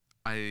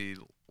I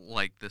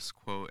like this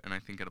quote, and I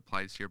think it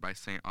applies here by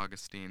St.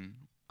 Augustine.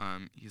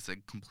 He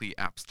said, "Complete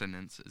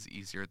abstinence is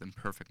easier than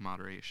perfect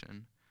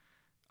moderation."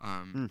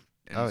 Um,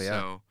 Hmm. Oh, and yeah.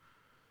 so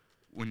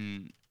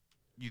when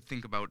you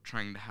think about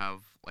trying to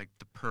have like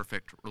the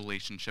perfect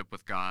relationship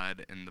with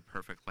God and the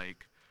perfect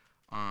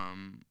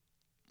um,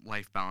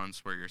 life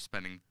balance where you're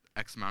spending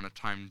X amount of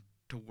time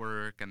to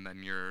work and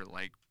then you're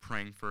like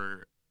praying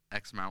for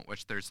X amount,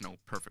 which there's no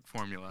perfect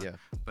formula, Yeah.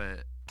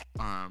 but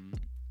um,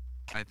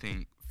 I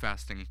think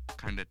fasting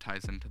kind of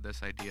ties into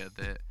this idea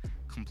that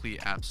complete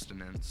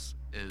abstinence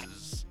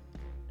is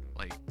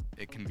like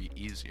it can be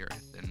easier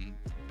than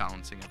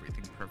balancing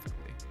everything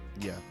perfectly.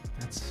 Yeah.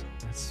 That's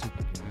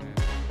super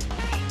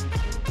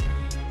good.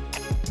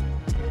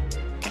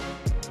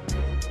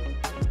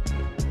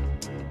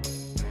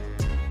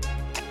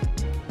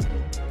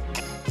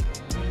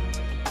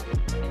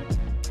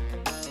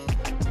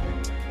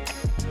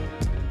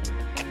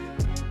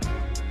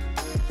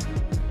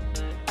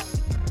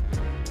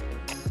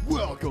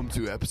 Welcome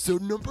to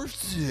episode number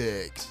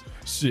 6.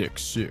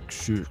 Six.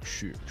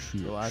 The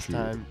last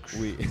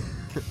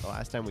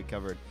time we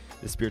covered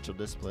the spiritual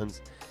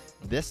disciplines.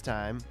 This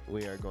time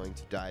we are going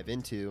to dive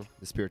into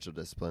the spiritual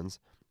disciplines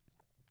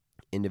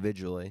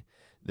individually.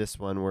 This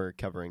one we're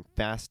covering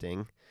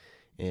fasting.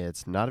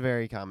 It's not a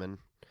very common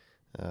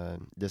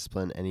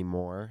discipline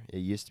anymore. It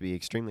used to be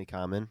extremely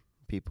common.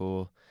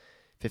 People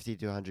 50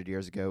 to 100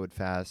 years ago would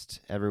fast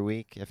every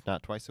week, if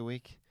not twice a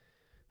week.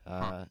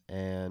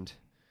 And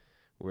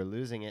we're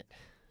losing it.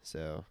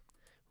 So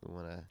we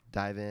want to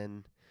dive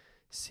in,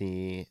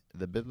 see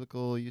the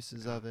biblical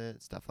uses of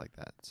it, stuff like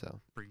that. So,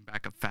 Bring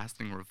back a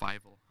fasting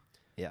revival.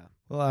 yeah.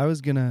 Well, I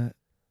was gonna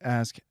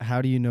ask,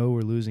 how do you know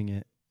we're losing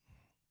it?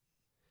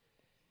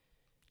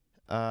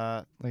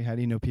 Like, how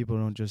do you know people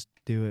don't just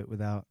do it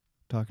without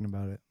talking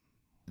about it?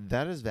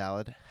 That is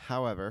valid.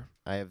 However,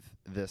 I have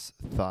this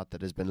thought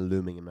that has been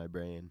looming in my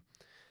brain.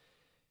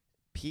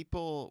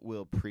 People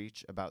will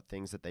preach about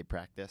things that they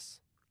practice,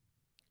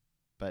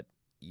 but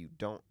you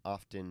don't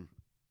often.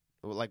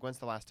 Like, when's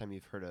the last time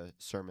you've heard a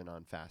sermon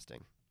on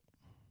fasting,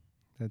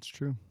 That's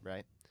true.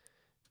 right?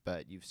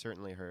 But you've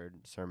certainly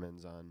heard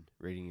sermons on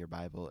reading your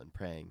Bible and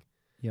praying.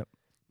 Yep.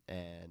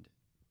 And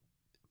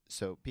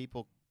so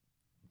people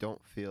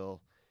don't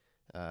feel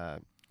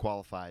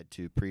qualified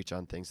to preach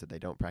on things that they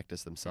don't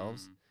practice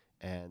themselves.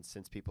 And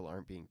since people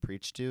aren't being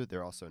preached to,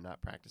 they're also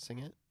not practicing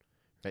it,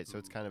 right? So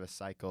it's Ooh. kind of a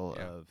cycle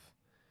Yeah.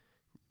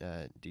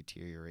 of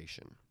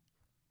deterioration.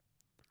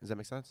 Does that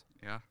make sense?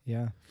 Yeah.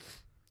 Yeah.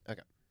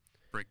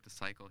 Break the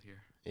cycle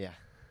here. Yeah,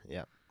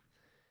 yeah.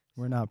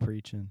 We're not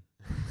preaching.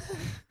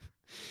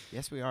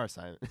 Yes, we are,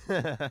 Simon.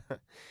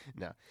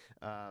 No.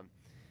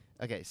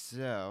 Okay,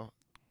 so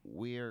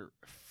we're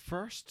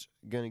first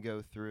going to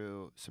go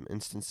through some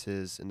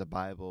instances in the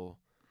Bible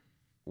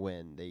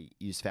when they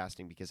use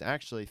fasting, because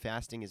actually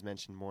fasting is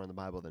mentioned more in the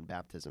Bible than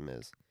baptism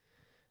is.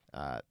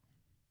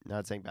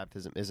 Not saying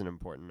baptism isn't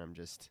important. I'm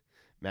just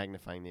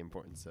magnifying the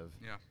importance of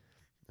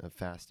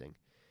fasting.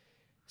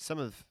 Some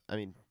of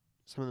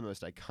the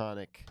most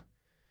iconic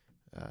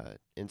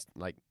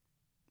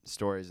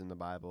stories in the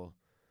Bible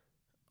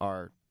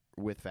are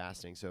with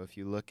fasting. So if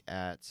you look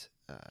at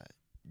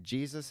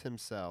Jesus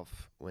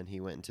himself when he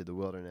went into the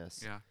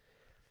wilderness,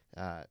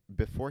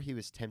 before he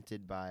was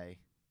tempted by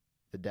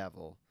the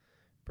devil,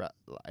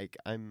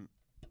 I'm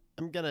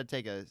gonna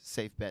take a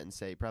safe bet and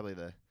say probably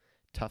the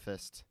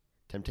toughest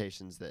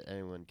temptations that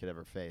anyone could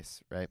ever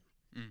face, right?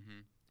 Mm-hmm.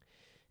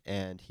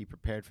 And he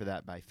prepared for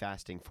that by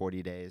fasting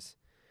 40 days.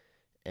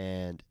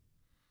 And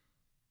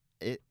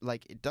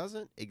it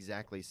doesn't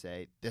exactly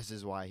say this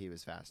is why he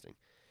was fasting,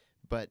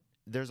 but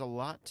there's a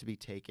lot to be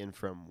taken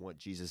from what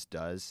Jesus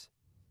does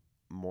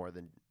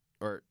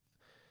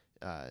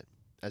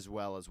as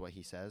well as what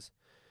he says.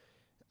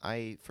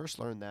 I first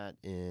learned that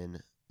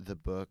in the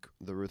book,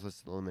 The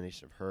Ruthless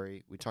Elimination of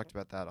Hurry. We talked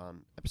about that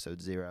on episode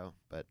 0,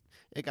 but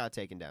it got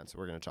taken down, so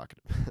we're going to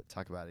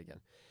talk about it again.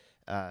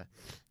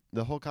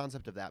 The whole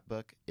concept of that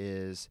book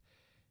is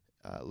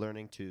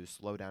learning to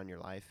slow down your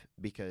life,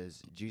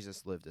 because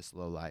Jesus lived a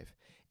slow life.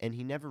 And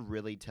he never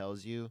really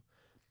tells you,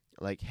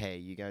 like, hey,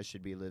 you guys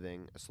should be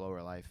living a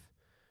slower life.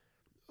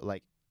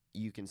 Like,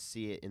 you can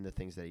see it in the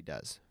things that he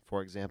does.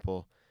 For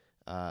example,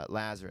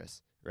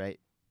 Lazarus, right?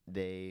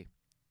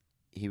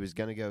 He was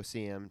going to go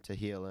see him to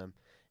heal him,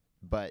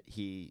 but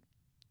he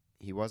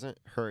wasn't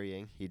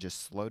hurrying. He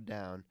just slowed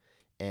down,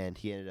 and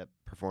he ended up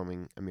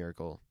performing a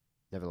miracle,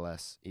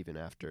 nevertheless, even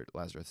after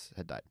Lazarus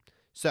had died.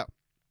 So,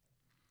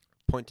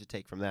 point to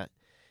take from that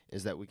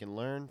is that we can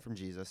learn from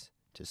Jesus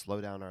to slow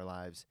down our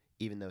lives,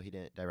 even though he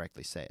didn't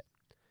directly say it.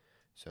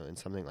 So in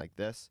something like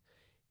this,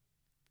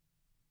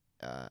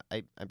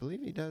 I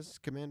believe he does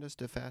command us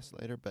to fast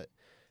later, but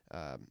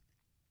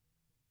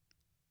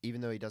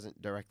even though he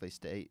doesn't directly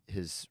state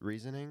his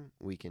reasoning,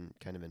 we can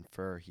kind of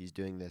infer he's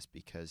doing this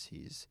because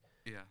he's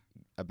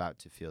about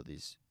to feel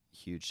these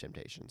huge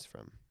temptations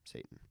from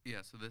Satan.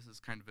 Yeah, so this is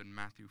kind of in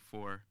Matthew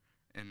 4,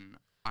 and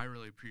I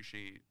really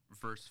appreciate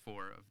verse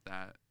 4 of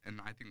that, and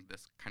I think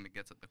this kind of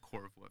gets at the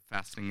core of what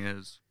fasting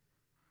is.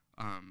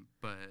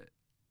 But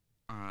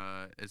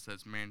it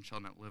says, "Man shall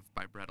not live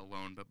by bread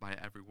alone, but by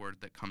every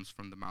word that comes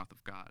from the mouth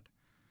of God."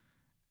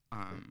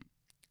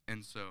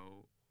 And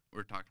so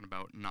we're talking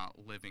about not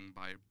living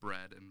by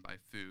bread and by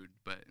food,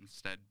 but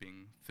instead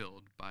being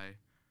filled by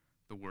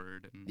the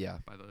Word and Yeah.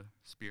 by the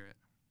Spirit.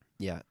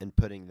 Yeah, and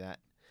putting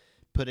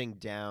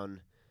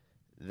down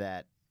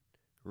that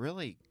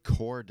really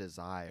core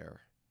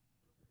desire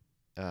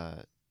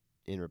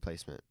in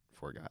replacement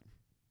for God.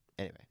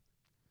 Anyway,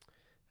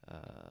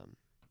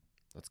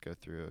 let's go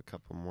through a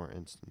couple more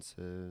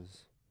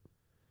instances.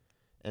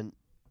 And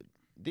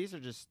these are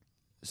just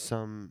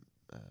some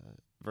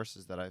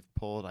verses that I've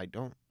pulled. I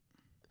don't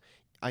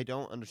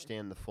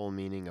understand the full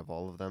meaning of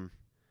all of them,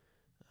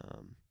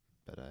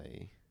 but I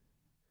think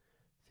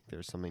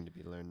there's something to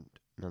be learned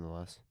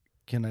nonetheless.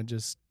 Can I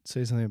just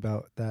say something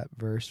about that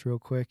verse real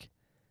quick?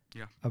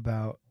 Yeah.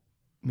 About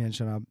man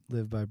shall not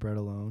live by bread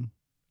alone.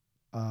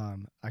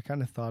 I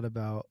kind of thought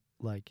about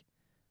like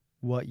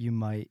what you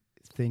might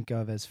think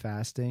of as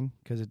fasting,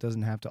 because it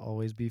doesn't have to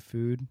always be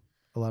food.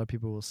 A lot of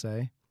people will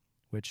say,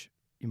 which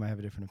you might have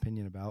a different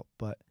opinion about,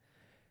 but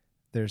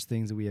there's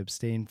things that we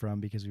abstain from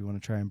because we want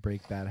to try and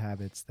break bad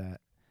habits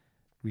that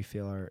we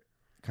feel are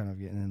kind of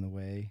getting in the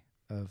way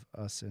of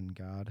us and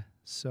God.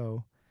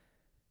 So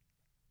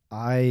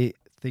I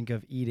think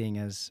of eating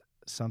as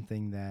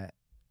something that,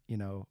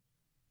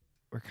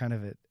 we're kind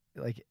of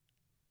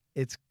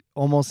it's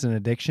almost an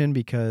addiction,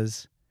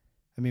 because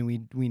I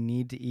mean we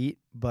need to eat,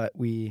 but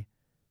we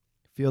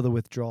feel the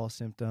withdrawal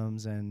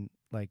symptoms, and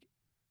like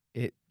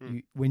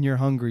when you're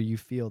hungry you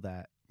feel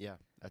that. Yeah,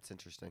 that's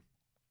interesting.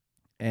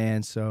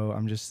 And so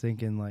I'm just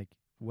thinking like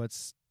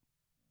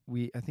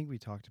I think we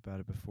talked about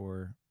it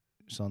before,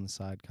 just on the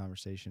side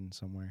conversation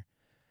somewhere,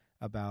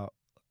 about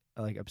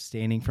like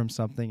abstaining from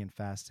something and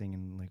fasting,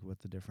 and like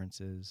what the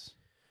difference is.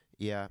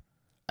 Yeah,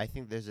 I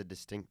think there's a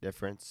distinct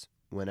difference.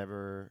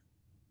 Whenever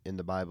in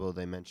the Bible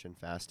they mention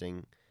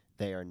fasting,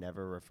 they are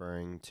never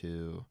referring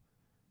to,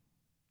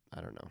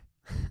 I don't know,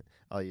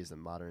 I'll use the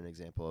modern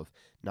example of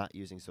not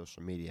using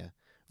social media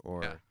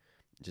or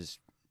just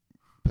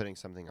putting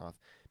something off.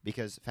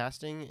 Because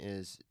fasting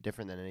is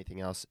different than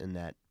anything else in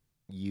that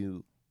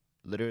you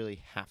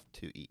literally have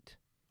to eat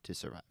to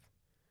survive.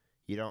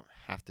 You don't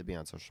have to be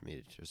on social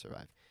media to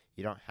survive.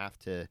 You don't have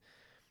to,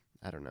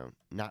 I don't know,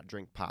 not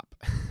drink pop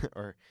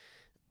or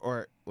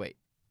wait.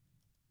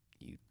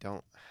 You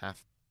don't have,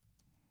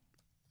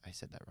 I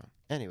said that wrong.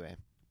 Anyway,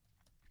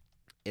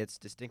 it's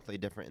distinctly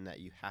different in that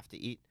you have to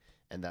eat,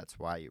 and that's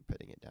why you're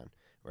putting it down.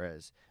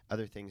 Whereas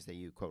other things that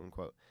you quote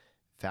unquote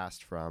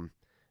fast from,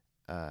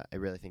 I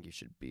really think you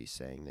should be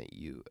saying that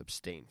you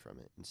abstain from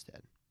it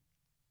instead.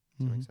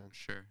 Does that make sense?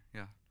 Sure,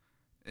 yeah.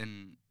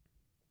 And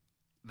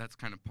that's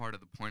kind of part of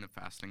the point of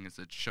fasting, is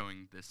it's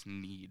showing this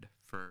need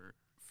for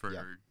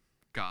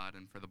God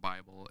and for the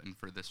Bible and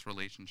for this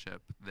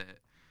relationship, that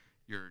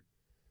you're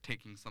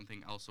taking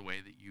something else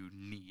away that you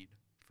need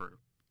for,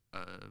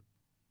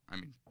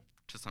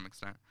 to some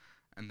extent,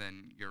 and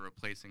then you're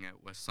replacing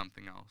it with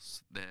something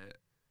else that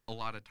a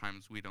lot of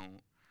times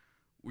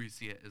we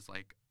see it as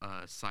like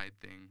a side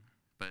thing,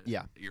 but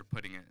you're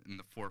putting it in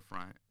the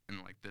forefront,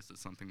 and like this is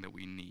something that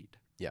we need.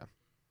 Yeah.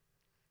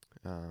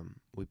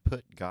 We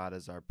put God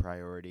as our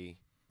priority,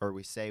 or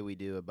we say we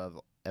do above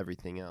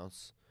everything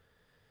else,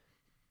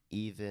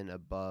 even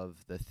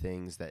above the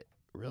things that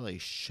really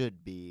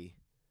should be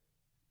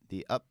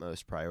the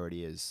utmost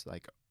priority, is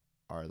like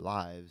our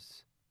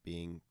lives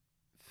being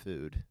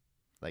food.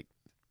 Like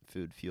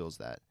food fuels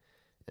that.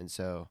 And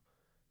so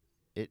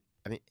it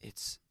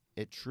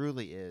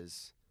truly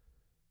is,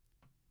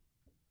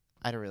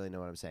 I don't really know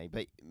what I'm saying,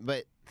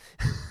 but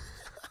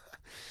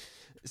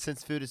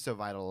since food is so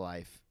vital to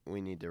life, we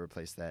need to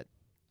replace that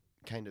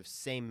kind of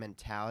same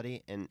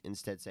mentality and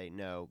instead say,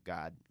 no,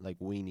 God, like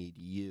we need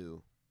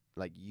you.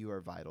 Like you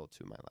are vital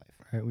to my life.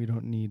 Right, we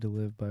don't need to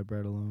live by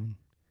bread alone.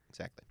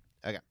 Exactly.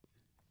 Okay.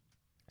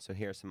 So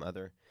here are some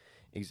other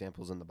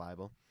examples in the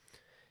Bible.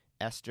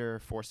 Esther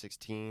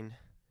 4:16,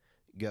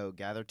 go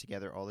gather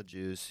together all the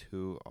Jews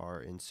who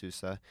are in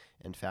Susa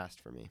and fast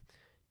for me.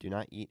 Do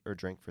not eat or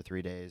drink for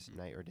 3 days,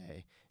 night or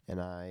day,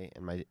 and I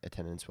and my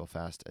attendants will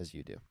fast as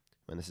you do.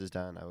 When this is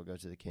done, I will go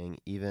to the king,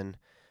 even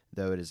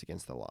though it is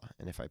against the law.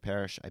 And if I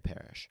perish, I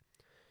perish.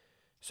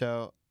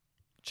 So,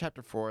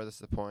 chapter 4, this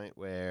is the point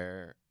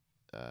where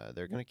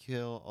they're going to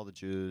kill all the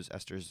Jews.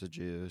 Esther's a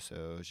Jew,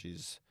 so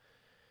she's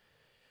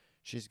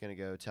going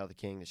to go tell the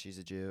king that she's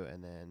a Jew,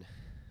 and then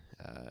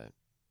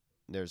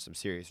there's some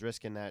serious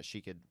risk in that.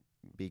 She could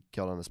be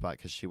killed on the spot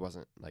because she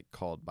wasn't like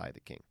called by the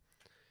king.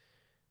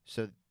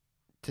 So,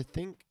 to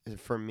think,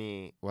 for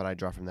me, what I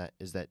draw from that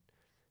is that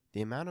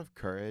the amount of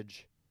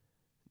courage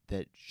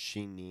that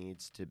she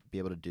needs to be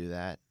able to do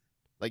that,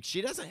 like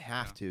she doesn't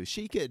have to.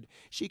 She could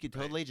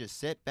totally just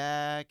sit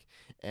back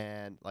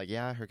and like,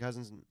 yeah, her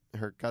cousins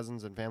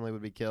and family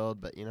would be killed,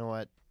 but you know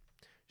what?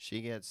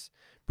 She gets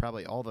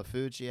probably all the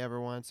food she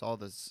ever wants, all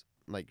this,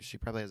 like she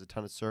probably has a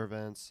ton of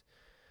servants.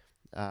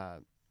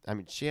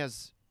 She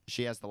has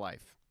the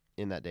life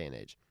in that day and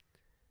age.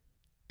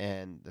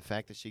 And the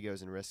fact that she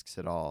goes and risks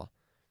it all,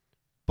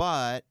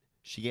 but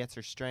she gets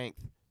her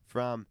strength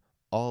from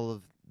all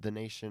of the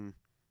nation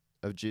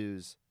of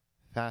Jews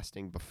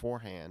fasting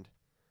beforehand.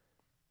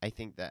 I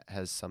think that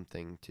has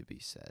something to be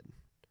said.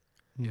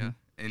 Yeah,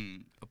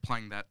 and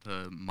applying that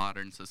to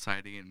modern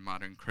society and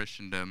modern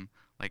Christendom,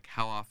 like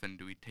how often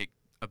do we take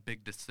a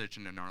big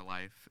decision in our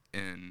life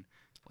and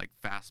like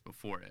fast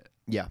before it?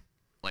 Yeah.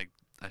 Like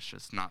that's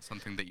just not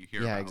something that you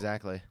hear Yeah, about.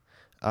 exactly.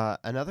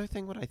 Another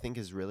thing what I think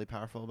is really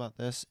powerful about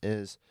this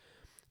is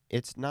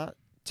it's not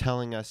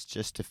telling us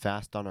just to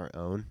fast on our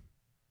own,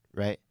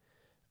 right?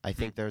 I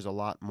think there's a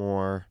lot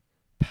more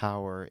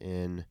power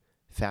in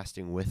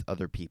fasting with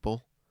other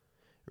people,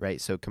 right?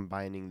 So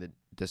combining the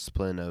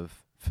discipline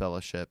of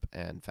fellowship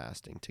and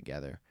fasting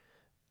together.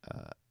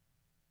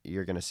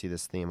 You're going to see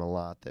this theme a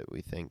lot, that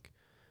we think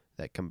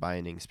that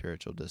combining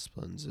spiritual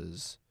disciplines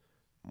is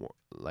more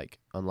like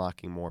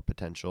unlocking more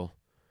potential.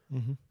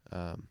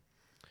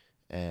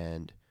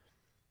 And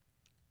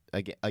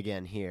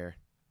again here,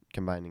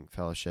 combining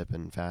fellowship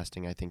and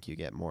fasting, I think you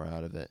get more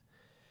out of it.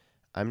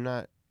 I'm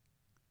not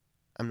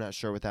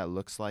sure what that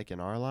looks like in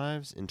our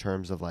lives in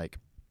terms of like,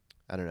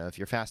 I don't know, if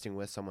you're fasting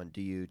with someone,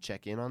 do you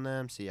check in on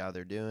them, see how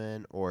they're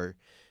doing, or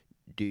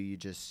do you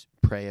just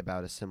pray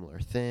about a similar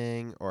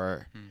thing,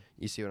 or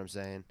you see what I'm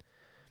saying?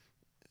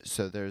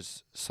 So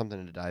there's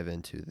something to dive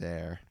into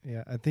there.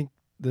 Yeah, I think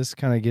this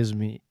kind of gives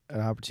me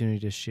an opportunity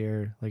to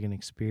share like an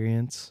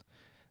experience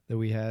that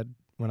we had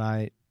when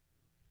I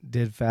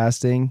did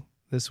fasting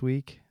this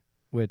week,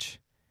 which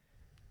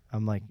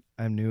I'm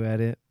new at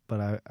it,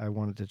 but I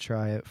wanted to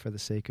try it for the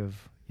sake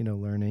of,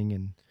 learning.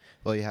 And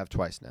Well, you have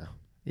twice now.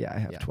 yeah, I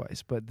have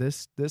twice, but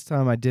this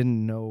time I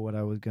didn't know what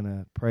I was going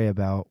to pray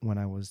about when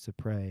I was to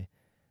pray.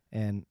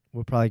 And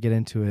we'll probably get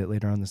into it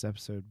later on this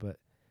episode, but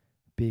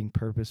being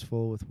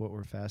purposeful with what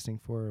we're fasting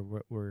for, or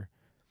what we're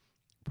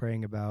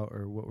praying about,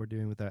 or what we're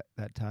doing with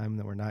that time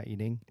that we're not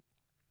eating.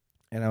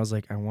 And I was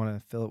like, I want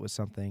to fill it with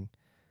something,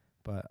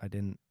 but I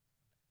didn't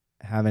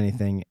have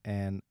anything.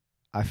 And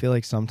I feel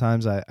like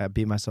sometimes I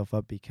beat myself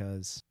up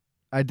because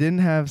I didn't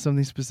have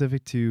something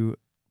specific to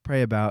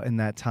pray about in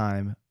that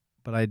time,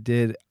 but I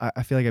did.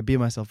 I feel like I beat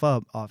myself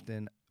up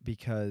often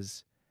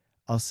because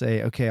I'll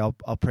say, okay,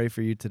 I'll pray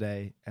for you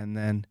today. And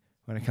then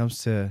when it comes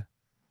to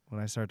when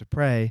I start to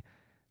pray,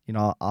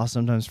 I'll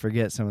sometimes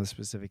forget some of the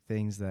specific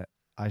things that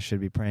I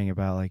should be praying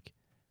about, like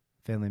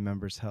family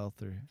members'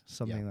 health or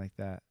something like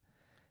that.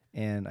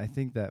 And I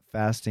think that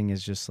fasting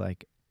is just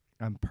like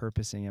I'm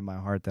purposing in my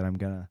heart that I'm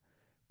going to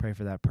pray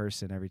for that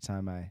person every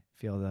time I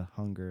feel the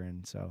hunger.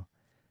 And so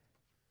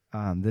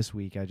this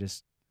week I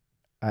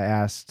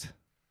asked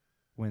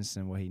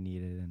Winston what he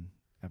needed, and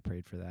I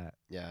prayed for that.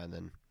 Yeah, and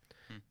then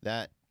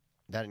that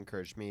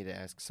encouraged me to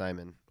ask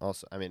Simon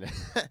also. I mean,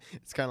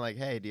 it's kind of like,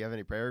 hey, do you have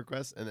any prayer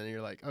requests? And then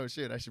you're like, oh,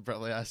 shoot, I should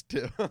probably ask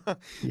too.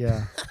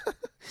 Yeah,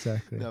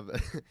 exactly. No,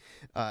 but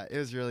it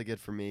was really good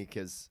for me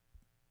because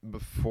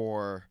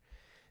before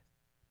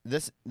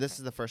this is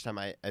the first time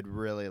I'd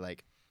really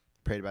like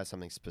prayed about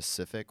something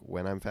specific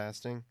when I'm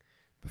fasting.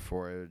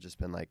 Before it had just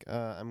been like,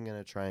 I'm going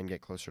to try and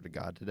get closer to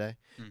God today,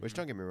 which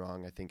don't get me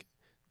wrong. I think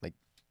like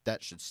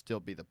that should still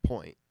be the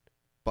point,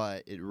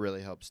 but it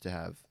really helps to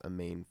have a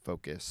main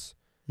focus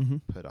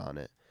put on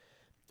it.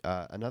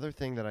 Another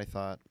thing that I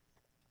thought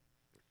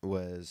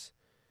was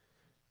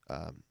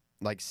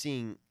like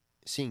seeing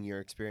your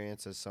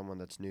experience as someone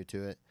that's new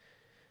to it.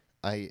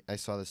 I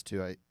saw this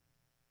too.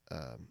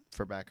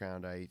 For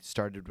background, I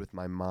started with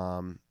my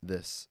mom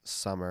this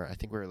summer. I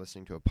think we were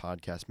listening to a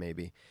podcast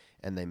maybe,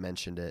 and they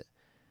mentioned it.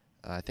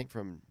 I think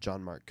from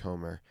John Mark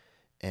Comer,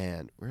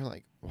 and we were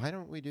like, why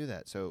don't we do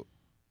that? So,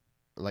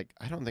 like,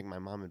 I don't think my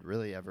mom had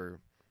really ever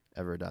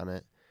done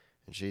it.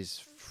 And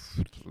she's,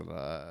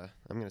 I'm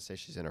going to say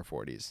she's in her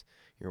 40s.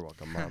 You're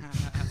welcome, Mom.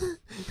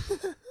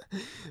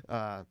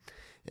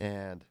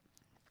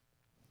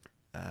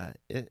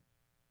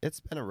 It's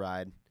been a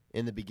ride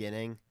in the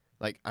beginning.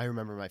 Like, I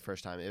remember my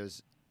first time. It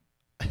was,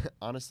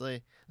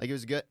 honestly, like, it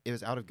was good. It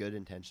was out of good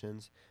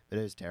intentions, but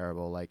it was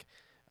terrible. Like,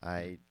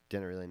 I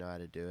didn't really know how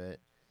to do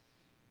it.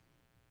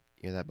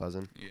 You hear that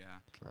buzzing? Yeah.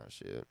 Oh,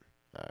 shoot.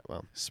 All right,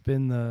 well.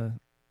 Spin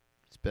them.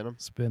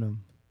 Spin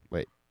them.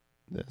 Wait,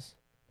 this?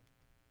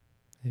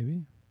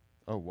 Maybe.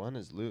 Oh, one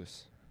is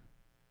loose.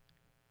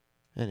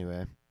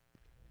 Anyway,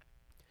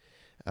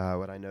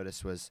 what I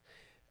noticed was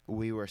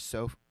we were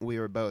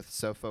both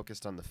so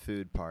focused on the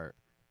food part,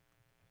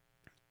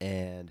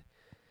 and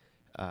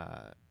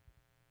man,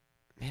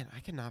 I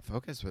cannot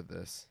focus with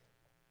this.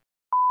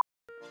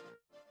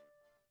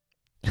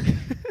 All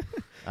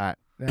right.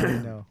 Now we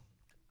know.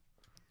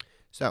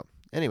 So,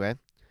 anyway,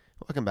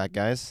 welcome back,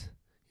 guys.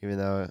 Even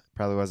though it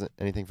probably wasn't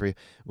anything for you.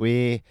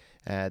 We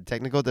had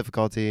technical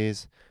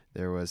difficulties.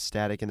 There was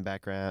static in the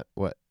background.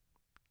 What?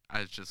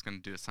 I was just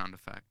going to do a sound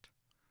effect.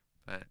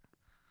 But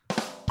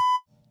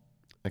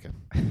Okay.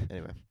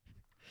 Anyway.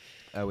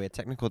 We had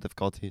technical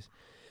difficulties.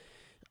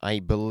 I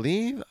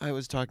believe I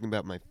was talking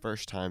about my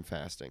first time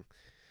fasting.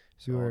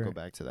 So I'll go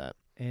back to that.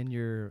 And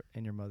your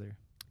mother.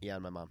 Yeah,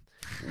 and my mom.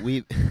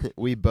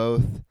 We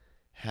both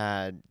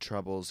had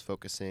troubles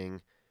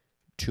focusing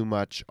too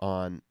much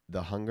on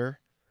the hunger.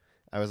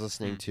 I was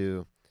listening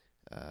to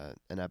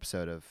an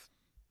episode of,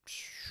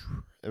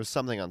 it was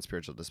something on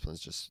spiritual disciplines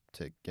just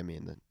to get me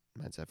in the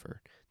mindset for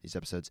these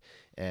episodes.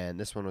 And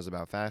this one was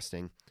about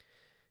fasting.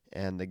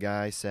 And the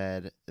guy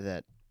said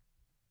that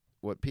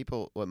what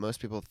most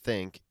people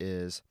think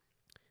is,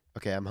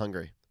 okay, I'm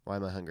hungry. Why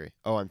am I hungry?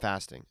 Oh, I'm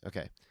fasting.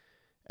 Okay.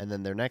 And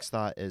then their next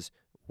thought is,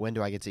 when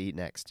do I get to eat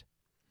next?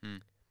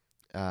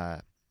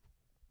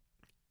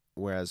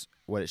 Whereas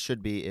what it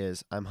should be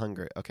is, I'm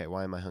hungry. Okay,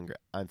 why am I hungry?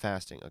 I'm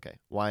fasting. Okay,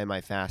 why am I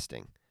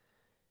fasting?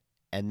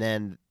 And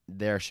then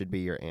there should be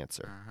your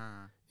answer.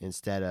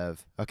 Instead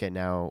of, okay,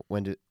 now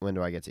when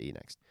do I get to eat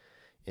next?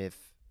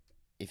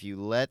 If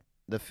you let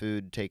the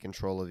food take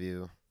control of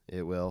you,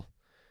 it will.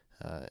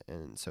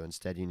 And so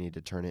instead you need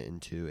to turn it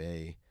into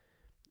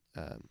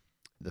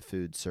the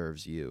food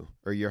serves you,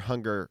 or your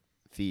hunger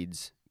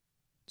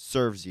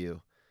serves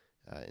you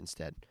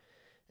instead.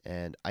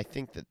 And I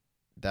think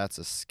that's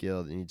a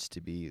skill that needs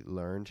to be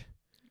learned.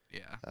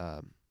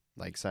 Yeah.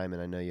 Like Simon,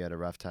 I know you had a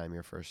rough time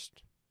your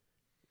first.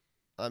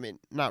 I mean,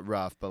 not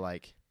rough, but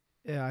like.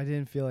 Yeah, I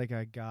didn't feel like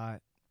I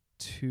got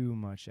too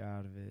much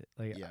out of it.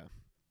 Like, yeah.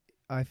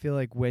 I feel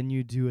like when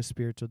you do a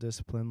spiritual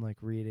discipline like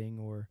reading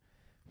or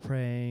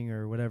praying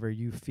or whatever,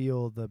 you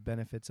feel the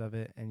benefits of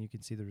it and you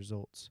can see the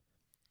results.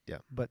 Yeah.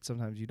 But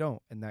sometimes you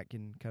don't, and that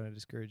can kind of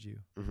discourage you.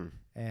 Mm-hmm.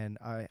 And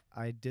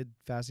I did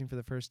fasting for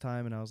the first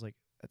time, and I was like,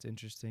 that's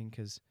interesting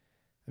because,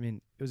 I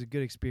mean, it was a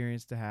good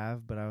experience to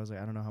have, but I was like,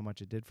 I don't know how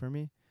much it did for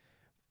me.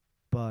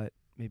 But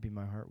maybe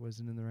my heart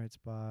wasn't in the right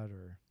spot,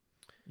 or,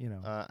 you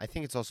know. I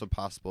think it's also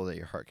possible that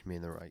your heart can be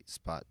in the right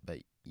spot, but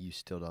you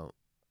still don't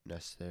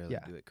necessarily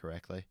do it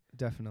correctly.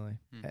 Definitely.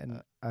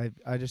 And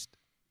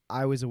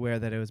I was aware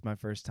that it was my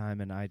first time,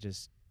 and I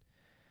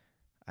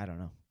don't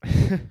know.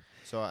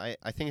 So I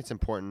think it's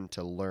important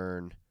to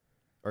learn,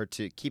 or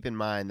to keep in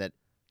mind that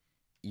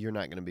you're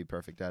not going to be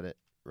perfect at it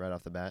right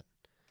off the bat,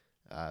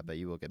 but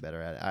you will get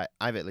better at it.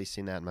 I've at least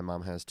seen that, and my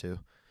mom has too.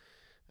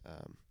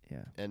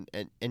 Yeah.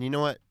 And you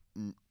know what?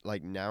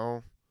 Like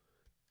now,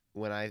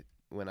 when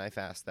I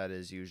fast, that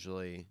is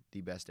usually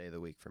the best day of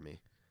the week for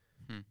me.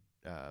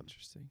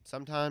 Interesting.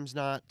 Sometimes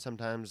not.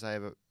 Sometimes I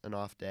have an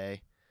off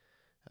day.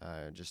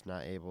 Just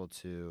not able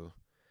to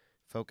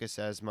focus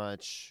as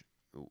much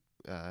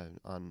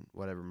on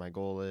whatever my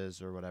goal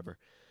is or whatever.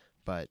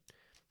 But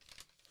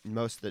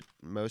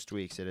most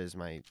weeks it is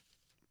my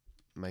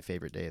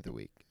favorite day of the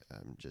week,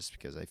 just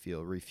because I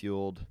feel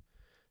refueled,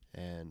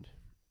 and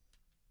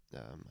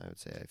I would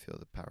say I feel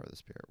the power of the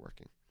Spirit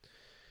working.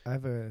 I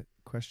have a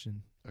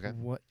question. Okay.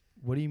 What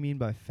do you mean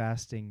by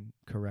fasting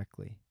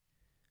correctly?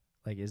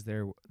 Like, is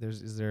there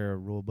a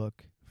rule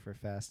book for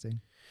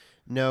fasting?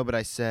 No, but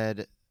I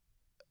said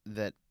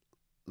that,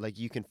 like,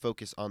 you can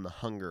focus on the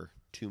hunger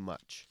too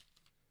much,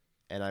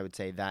 and I would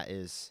say that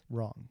is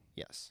wrong.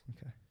 Yes.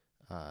 Okay.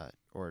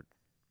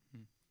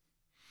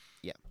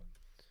 Yeah.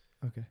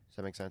 Okay. Does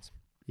that make sense?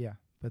 Yeah,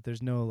 but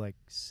there's no like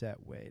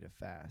set way to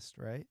fast,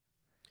 right?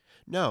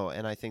 No,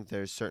 and I think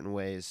there's certain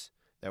ways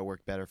that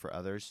work better for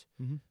others.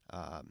 Mm-hmm.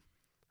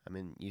 I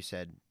mean, you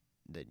said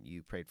that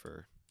you prayed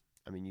for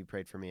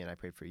me, and I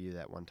prayed for you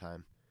that one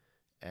time.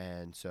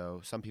 And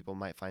so some people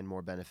might find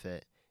more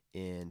benefit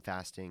in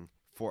fasting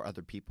for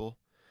other people.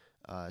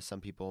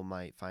 Some people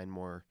might find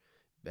more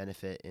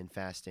benefit in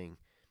fasting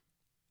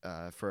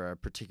for a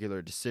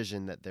particular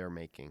decision that they're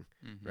making,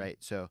 right?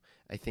 So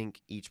I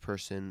think each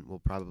person will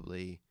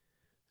probably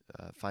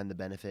find the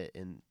benefit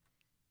in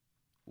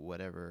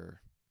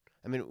whatever.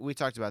 I mean, we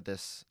talked about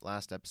this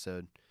last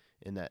episode,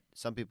 in that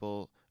some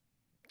people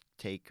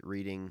take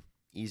reading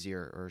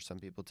easier, or some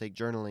people take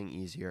journaling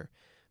easier.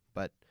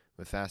 But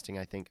with fasting,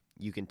 I think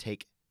you can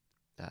take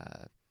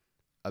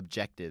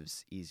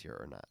objectives easier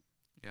or not.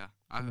 Yeah,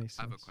 I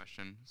have a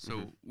question.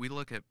 So we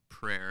look at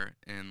prayer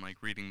and like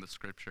reading the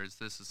scriptures.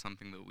 This is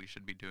something that we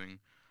should be doing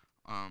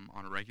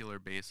on a regular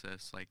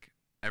basis, like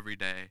every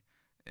day.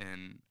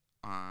 And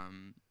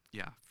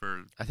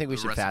for I think we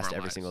the should rest of fast our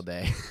every lives. single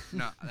day.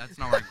 No, that's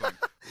not where I'm going.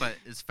 But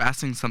is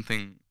fasting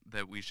something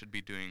that we should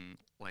be doing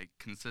like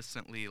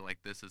consistently? Like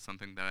this is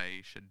something that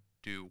I should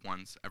do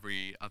once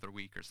every other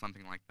week or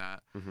something like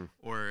that?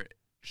 Or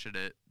should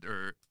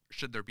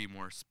there be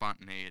more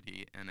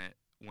spontaneity in it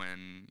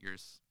when you're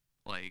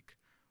like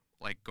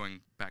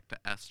going back to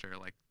Esther,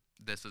 like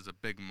this is a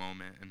big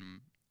moment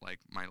in like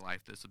my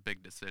life, this is a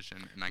big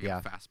decision, and I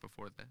can fast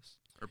before this,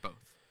 or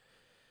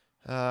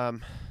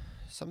both?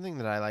 Something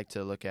that I like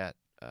to look at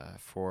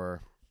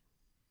for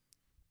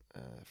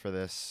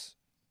this,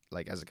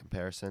 like as a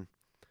comparison,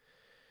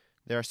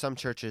 there are some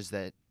churches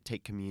that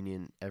take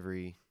communion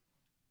every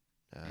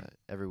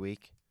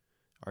week.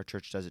 Our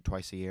church does it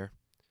twice a year.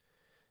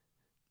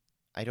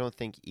 I don't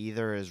think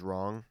either is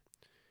wrong.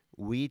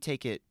 We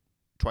take it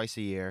twice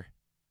a year,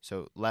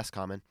 so less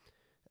common,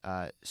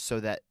 so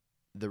that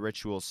the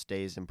ritual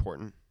stays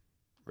important,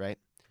 right?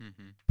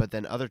 But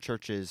then other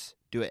churches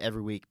do it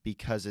every week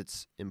because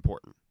it's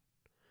important.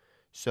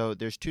 So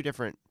there's two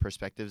different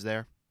perspectives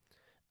there.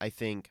 I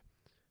think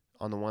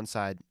on the one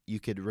side, you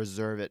could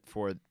reserve it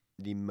for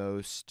the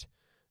most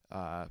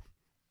I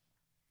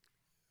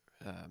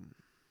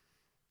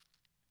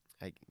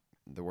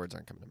the words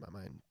aren't coming to my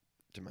mind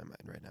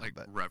right now. Like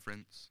But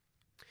reverence.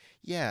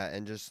 yeah,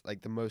 and just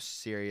like the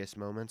most serious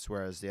moments,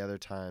 whereas the other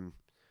time,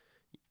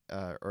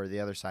 or the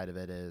other side of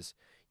it is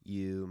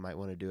you might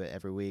want to do it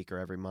every week or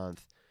every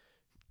month,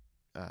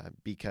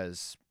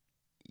 because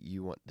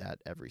you want that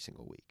every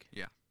single week.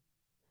 Yeah.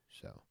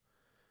 So,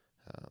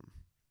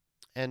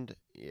 and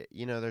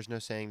there's no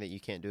saying that you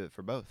can't do it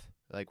for both.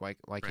 Like why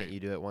can't Right. you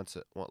do it once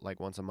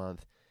a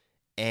month,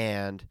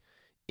 and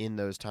in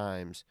those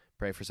times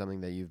pray for something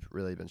that you've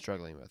really been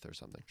struggling with or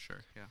something.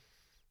 Sure. Yeah.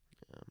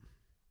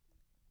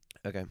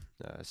 Okay,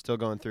 still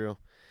going through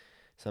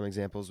some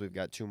examples. We've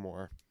got two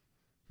more.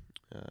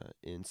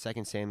 In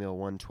 2 Samuel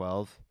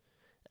 1:12,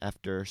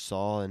 after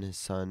Saul and his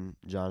son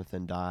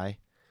Jonathan die,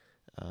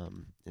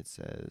 it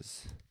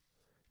says,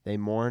 they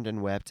mourned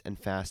and wept and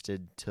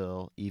fasted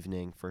till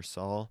evening for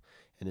Saul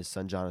and his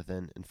son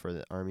Jonathan, and for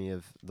the army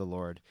of the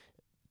Lord,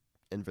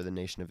 and for the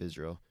nation of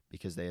Israel,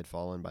 because they had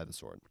fallen by the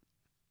sword.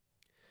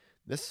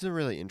 This is a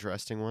really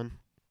interesting one.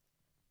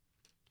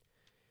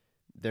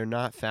 They're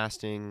not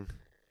fasting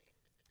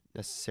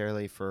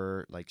necessarily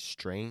for like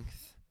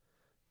strength,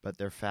 but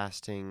they're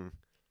fasting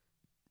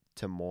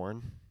to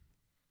mourn.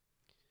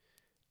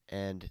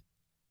 And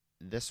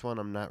this one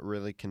I'm not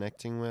really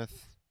connecting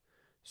with.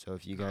 So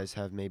if you guys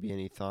have maybe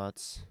any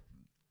thoughts.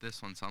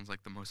 This one sounds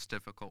like the most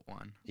difficult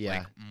one. Yeah.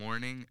 Like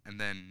mourning, and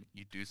then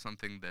you do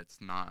something that's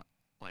not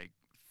like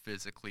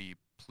physically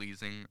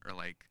pleasing, or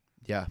like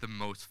Yeah. the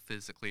most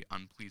physically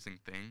unpleasing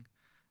thing.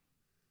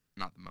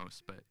 Not the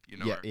most, but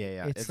Yeah.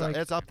 It's It's like-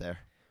 it's up there.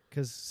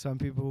 Because some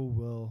people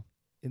will,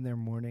 in their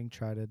mourning,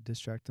 try to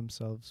distract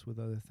themselves with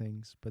other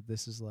things, but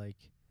this is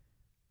like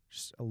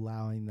just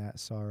allowing that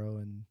sorrow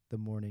and the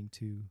mourning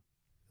to,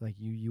 like,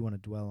 you want to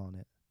dwell on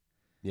it.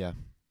 Yeah.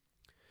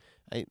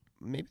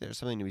 Maybe there's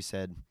something to be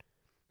said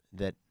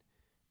that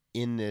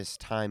in this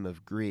time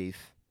of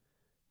grief,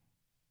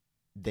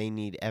 they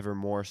need ever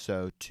more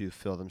so to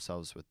fill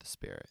themselves with the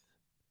Spirit.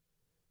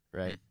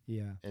 Right?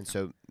 Yeah. And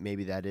so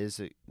maybe that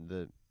is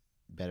the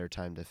better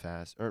time to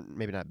fast. Or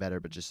maybe not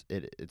better, but just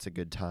it's a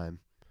good time.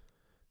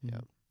 Yeah.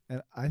 Mhm.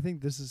 And I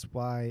think this is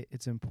why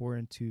it's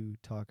important to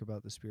talk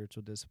about the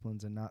spiritual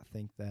disciplines and not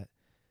think that,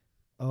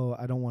 oh,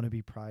 I don't want to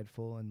be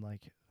prideful and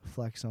like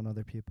flex on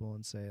other people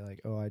and say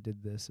like, oh, I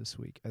did this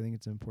week. I think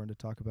it's important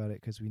to talk about it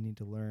because we need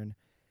to learn,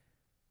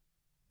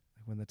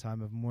 like, when the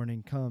time of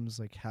mourning comes,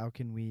 like how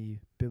can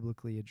we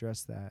biblically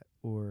address that,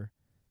 or,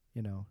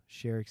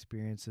 share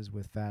experiences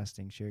with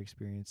fasting, share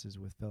experiences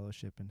with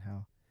fellowship, and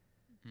how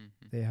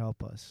they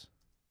help us.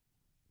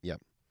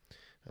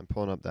 I'm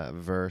pulling up that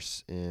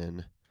verse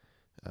in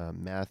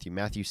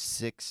Matthew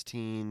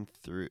 16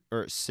 through,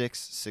 or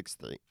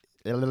 6:3.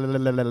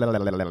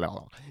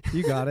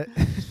 You got it.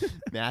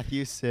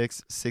 Matthew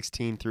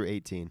 6:16 through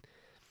 18.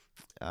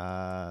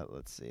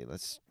 Let's see.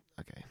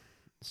 Okay.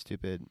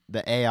 Stupid.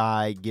 The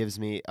AI gives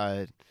me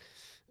an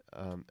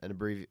not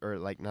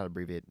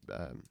abbreviated,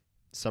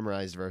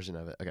 summarized version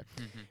of it. Okay.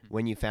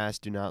 When you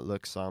fast, do not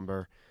look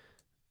sober.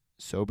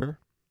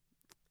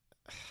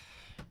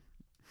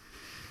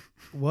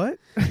 What?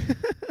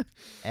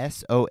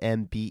 SOMBER.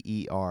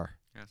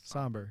 Yeah,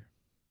 Somber.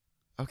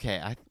 Okay,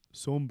 I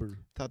Somber.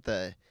 thought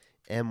the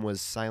M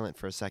was silent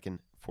for a second.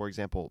 For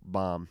example,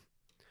 bomb.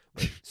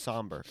 Wait,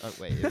 somber. Oh,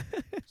 wait.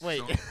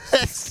 Wait.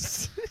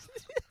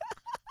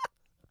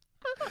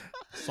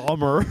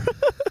 Somber.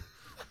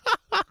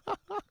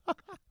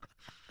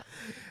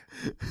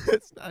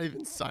 It's not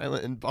even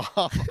silent in bomb.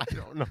 I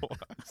don't know what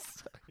I'm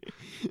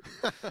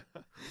saying.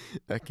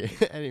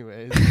 Okay,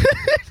 anyways.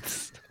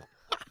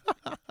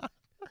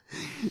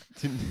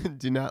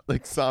 Do not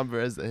look somber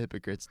as the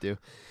hypocrites do,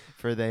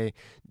 for they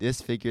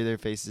disfigure their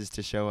faces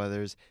to show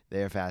others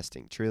they are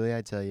fasting. Truly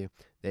I tell you,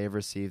 they have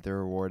received their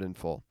reward in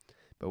full.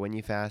 But when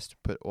you fast,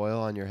 put oil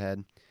on your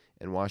head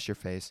and wash your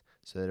face,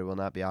 so that it will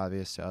not be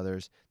obvious to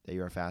others that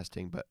you are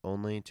fasting, but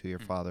only to your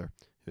Father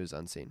who is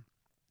unseen.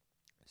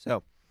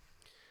 So,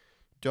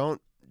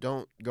 don't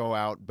go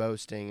out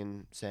boasting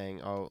and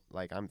saying, oh,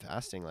 like, I'm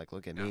fasting, like,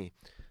 look at me.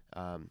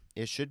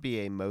 It should be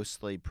a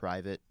mostly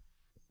private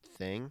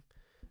thing.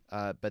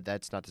 But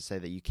that's not to say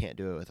that you can't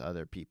do it with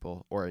other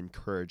people or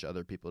encourage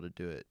other people to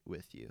do it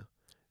with you.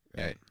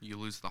 Right. Yeah, you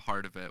lose the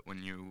heart of it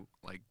when you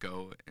like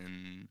go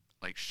and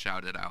like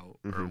shout it out,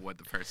 or what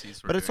the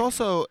Pharisees were But doing. it's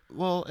also,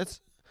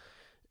 it's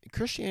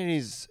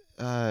Christianity's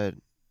a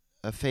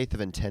faith of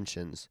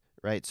intentions,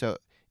 right? So,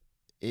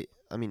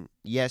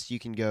 yes, you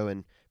can go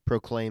and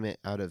proclaim it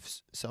out of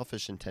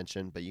selfish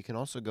intention, but you can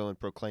also go and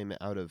proclaim it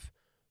out of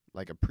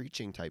like a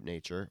preaching type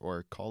nature,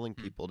 or calling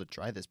people to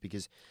try this,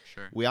 because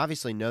we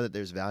obviously know that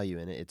there's value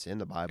in it. It's in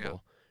the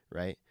Bible,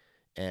 right?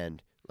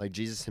 And like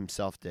Jesus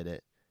himself did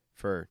it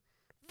for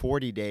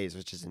 40 days,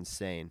 which is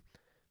insane.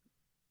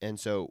 And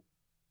so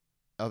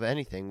of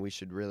anything, we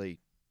should really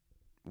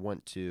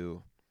want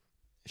to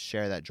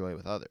share that joy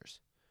with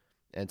others.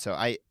 And so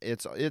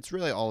it's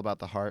really all about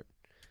the heart.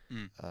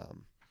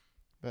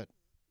 But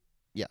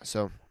yeah,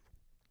 so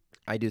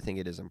I do think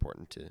it is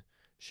important to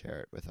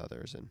share it with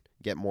others and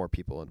get more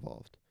people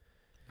involved.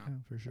 Yeah,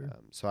 for sure.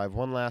 So I have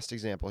one last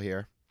example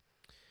here.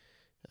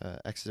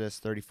 Exodus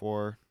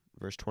 34,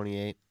 verse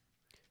 28.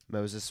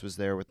 Moses was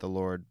there with the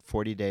Lord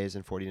 40 days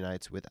and 40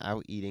 nights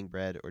without eating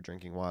bread or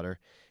drinking water,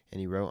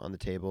 and he wrote on the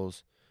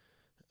tablets,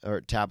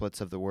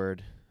 the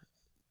word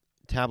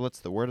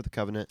of the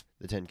covenant,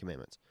 the 10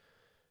 Commandments.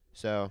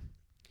 So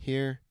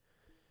here,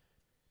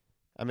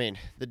 I mean,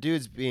 the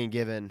dude's being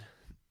given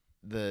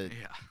the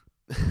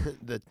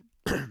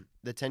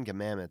the 10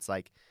 Commandments,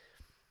 like,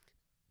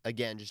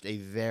 again, just a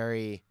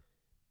very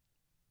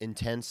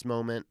intense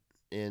moment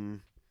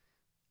in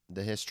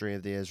the history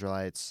of the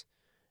Israelites,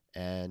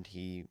 and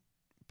he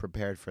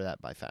prepared for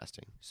that by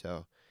fasting.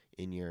 So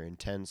in your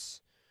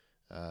intense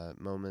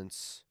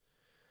moments,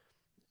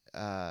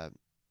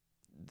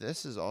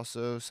 this is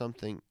also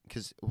something,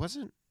 because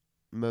wasn't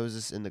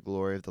Moses in the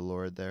glory of the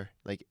Lord there,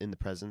 like in the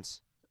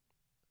presence?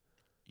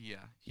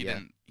 Yeah, Yeah.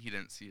 He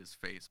didn't see his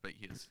face, but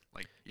he is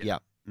like Yeah.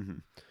 Mm-hmm.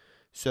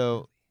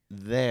 So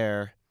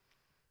there,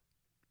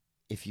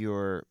 if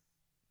you're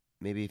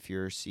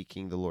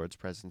seeking the Lord's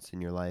presence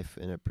in your life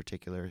in a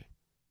particular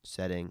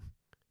setting,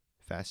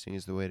 fasting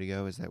is the way to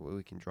go. Is that what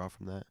we can draw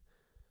from that?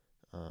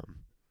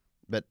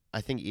 But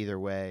I think either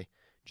way,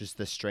 just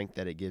the strength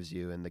that it gives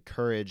you and the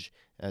courage,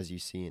 as you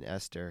see in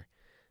Esther,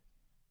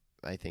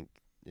 I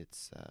think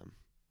it's,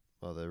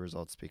 the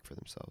results speak for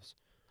themselves.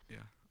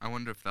 Yeah. I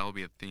wonder if that'll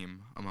be a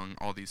theme among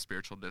all these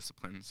spiritual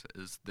disciplines,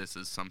 this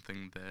is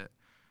something that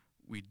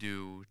we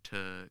do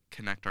to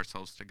connect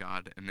ourselves to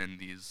God, and in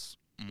these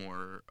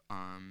more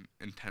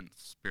intense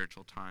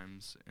spiritual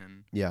times.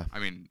 And Yeah. I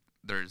mean,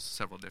 there's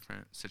several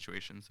different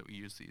situations that we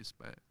use these,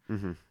 but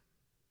Mm-hmm.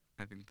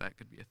 I think that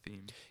could be a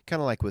theme.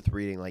 Kind of like with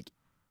reading, like,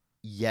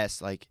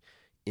 yes, like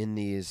in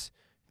these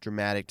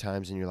dramatic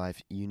times in your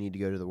life, you need to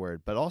go to the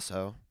Word, but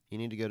also you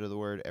need to go to the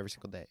Word every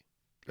single day,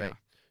 right? Yeah.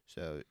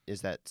 So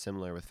is that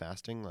similar with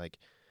fasting? Like,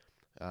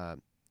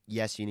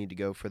 yes, you need to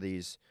go for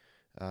these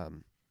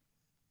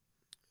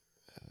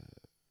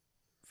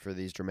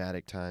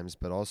dramatic times,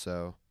 but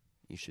also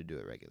you should do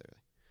it regularly.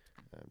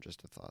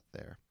 Just a thought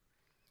there.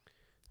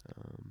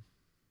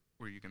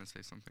 Were you going to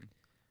say something?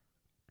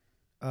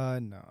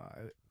 No,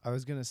 I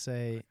was gonna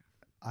say,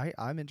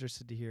 I'm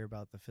interested to hear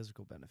about the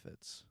physical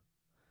benefits.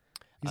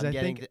 'Cause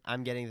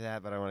I'm getting to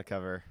that, but I want to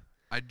cover.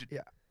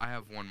 Yeah. I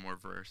have one more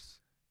verse.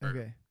 or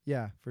Okay,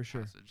 yeah, for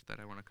sure. Passage that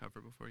I want to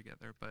cover before we get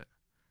there, but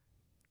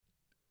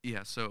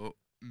yeah, so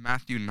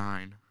Matthew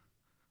 9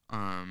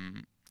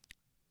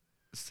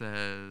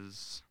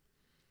 says,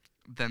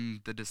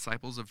 "Then the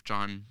disciples of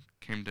John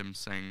came to him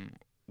saying,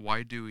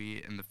 'Why do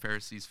we and the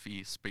Pharisees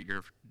feast, but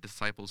your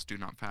disciples do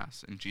not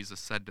fast?' And Jesus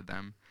said to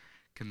them,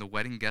 'Can the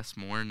wedding guests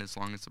mourn as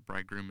long as the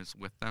bridegroom is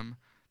with them?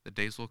 The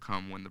days will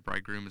come when the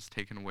bridegroom is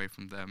taken away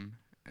from them,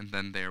 and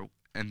then they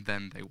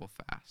will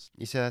fast.'"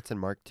 You say that's in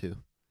Mark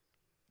 2.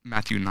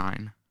 Matthew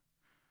 9.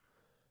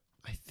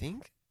 I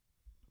think.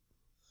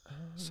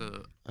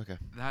 So Okay.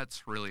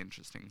 that's really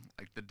interesting.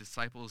 Like, the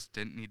disciples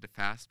didn't need to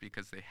fast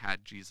because they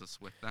had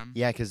Jesus with them.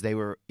 Yeah, because they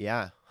were.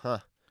 Yeah. Huh.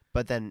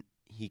 But then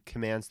he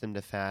commands them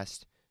to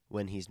fast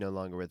when he's no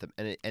longer with them,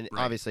 and Right.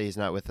 obviously he's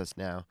not with us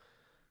now.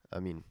 I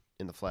mean,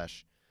 in the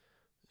flesh.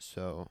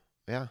 So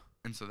yeah.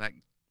 And so that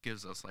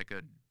gives us like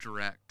a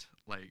direct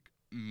like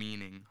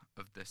meaning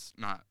of this,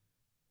 not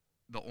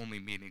the only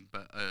meaning,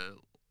 but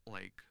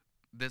like,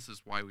 this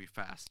is why we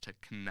fast, to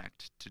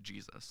connect to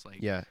Jesus.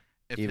 Like, Yeah.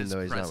 if Even his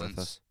though he's not presence, with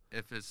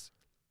us.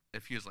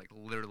 if he was like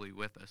literally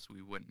with us,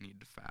 we wouldn't need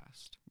to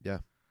fast. Yeah,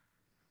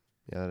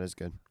 that is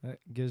good. That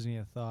gives me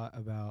a thought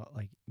about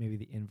like maybe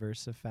the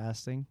inverse of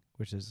fasting,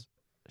 which is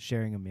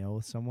sharing a meal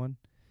with someone.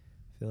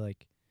 I feel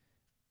like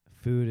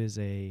food is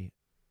a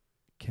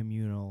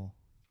communal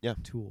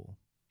tool.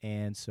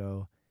 And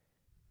so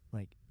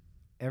like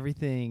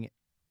everything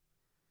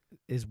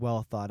is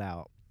well thought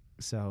out.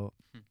 So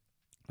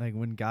like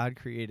when God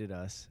created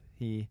us,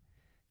 he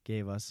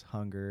gave us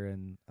hunger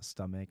and a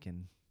stomach,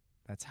 and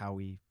that's how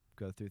we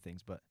go through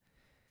things. But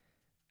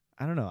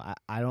I don't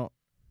know.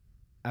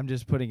 I'm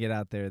just putting it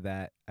out there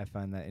that I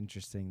find that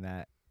interesting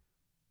that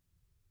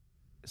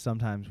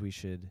sometimes we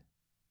should,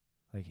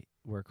 like,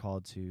 we're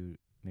called to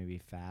maybe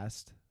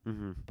fast,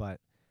 Mm-hmm. but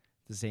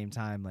at the same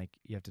time, like,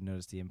 you have to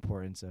notice the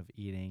importance of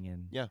eating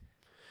and Yeah.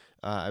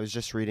 I was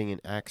just reading in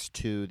Acts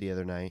 2 the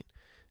other night.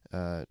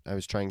 I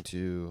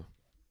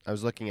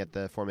was looking at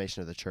the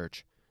formation of the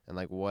church and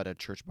like what a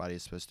church body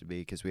is supposed to be,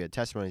 because we had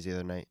testimonies the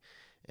other night,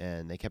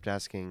 and they kept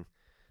asking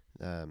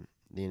the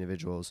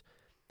individuals,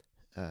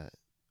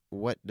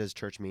 what does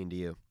church mean to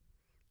you?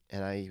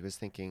 And I was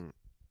thinking,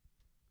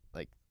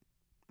 like,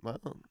 well,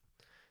 it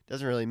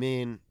doesn't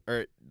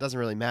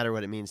really matter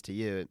what it means to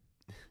you.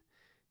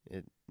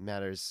 It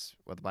matters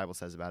what the Bible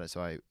says about it.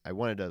 So I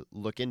wanted to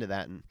look into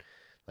that and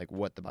like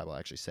what the Bible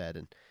actually said.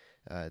 And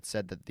it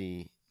said that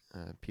the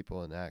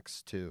people in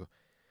Acts 2,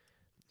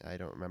 I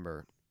don't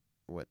remember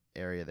what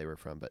area they were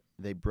from, but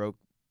they broke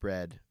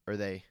bread, or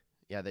they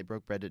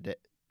broke bread today.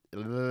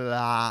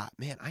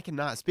 Man, I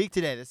cannot speak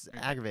today. This is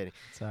aggravating.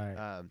 sorry.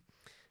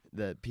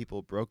 The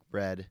people broke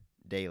bread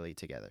daily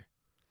together.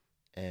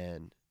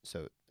 And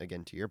so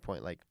again, to your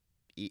point, like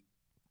eat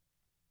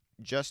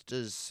just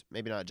as,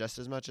 maybe not just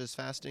as much as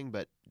fasting,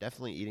 but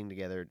definitely eating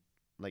together.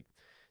 Like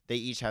they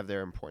each have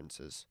their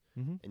importances,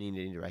 Mm-hmm. and you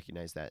need to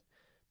recognize that.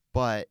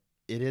 But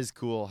it is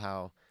cool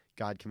how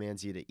God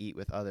commands you to eat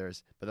with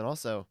others, but then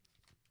also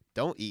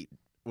don't eat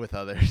with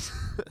others.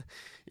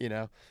 you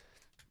know.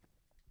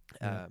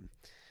 Yeah.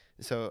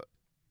 So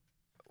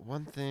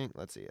one thing,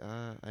 let's see.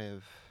 I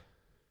have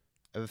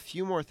a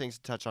few more things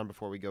to touch on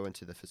before we go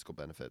into the physical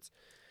benefits,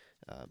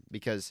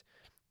 because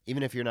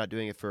even if you're not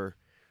doing it for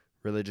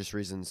religious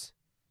reasons,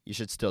 you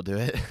should still do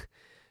it,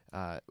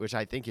 which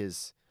I think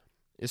is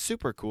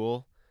super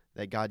cool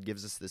that God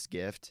gives us this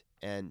gift,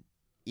 and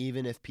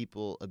even if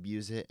people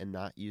abuse it and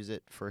not use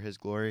it for His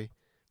glory,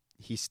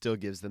 He still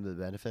gives them the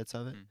benefits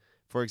of it. Mm.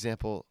 For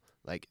example,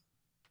 like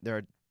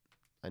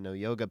I know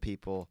yoga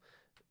people,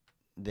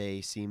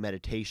 they see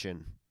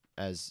meditation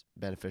as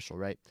beneficial,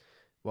 right?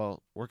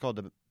 Well, we're called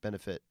to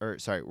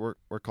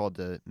we're called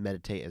to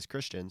meditate as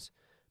Christians,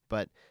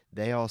 but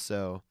they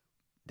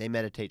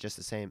meditate just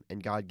the same,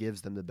 and God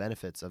gives them the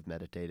benefits of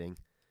meditating,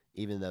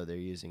 even though they're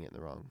using it in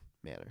the wrong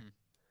manner,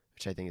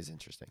 which I think is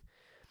interesting.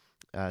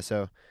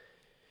 How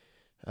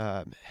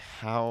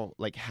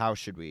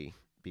should we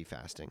be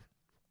fasting?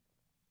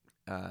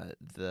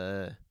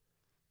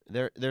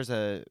 There's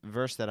a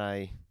verse that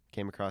I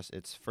came across.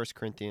 It's 1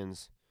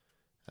 Corinthians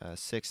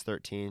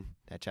 6:13.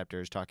 That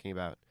chapter is talking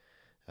about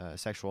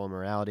sexual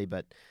immorality,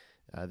 but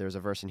there's a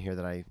verse in here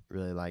that I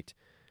really liked.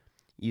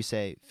 You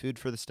say, food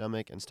for the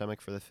stomach and stomach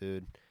for the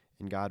food,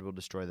 and God will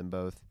destroy them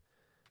both.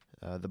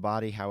 The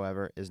body,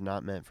 however, is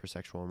not meant for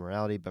sexual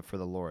immorality, but for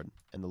the Lord,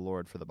 and the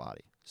Lord for the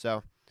body.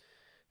 So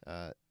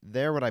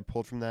what I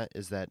pulled from that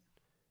is that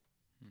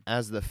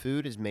as the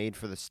food is made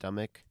for the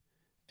stomach,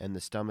 and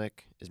the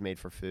stomach is made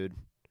for food,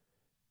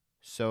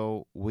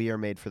 so we are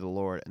made for the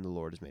Lord, and the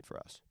Lord is made for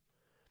us.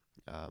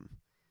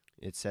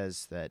 It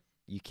says that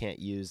you can't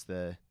use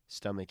the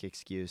stomach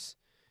excuse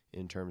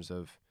in terms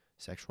of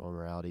sexual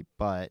immorality,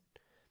 but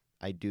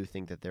I do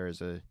think that there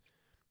is a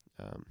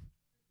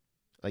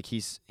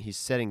he's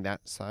setting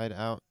that side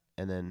out,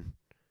 and then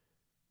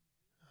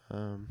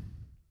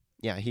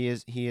he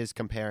is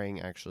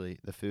comparing actually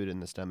the food in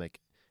the stomach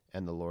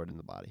and the Lord in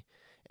the body,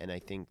 and I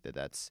think that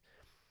that's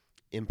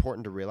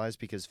important to realize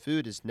because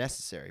food is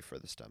necessary for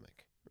the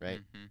stomach, right?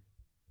 Mm-hmm.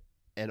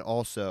 And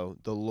also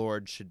the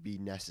Lord should be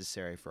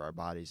necessary for our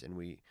bodies, and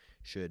we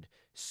should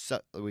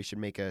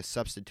make a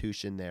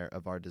substitution there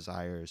of our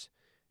desires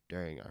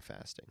during our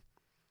fasting.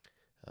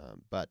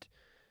 But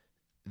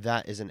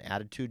that is an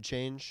attitude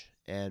change,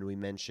 and we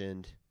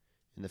mentioned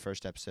in the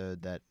first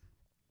episode that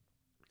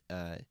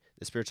the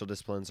spiritual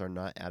disciplines are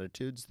not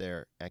attitudes,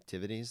 they're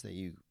activities that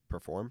you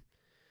perform.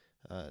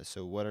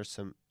 So what are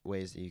some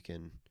ways that you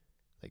can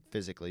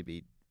physically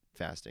be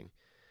fasting?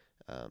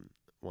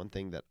 One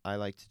thing that I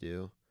like to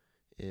do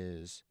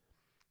is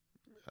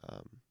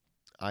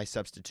I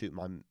substitute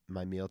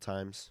my meal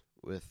times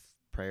with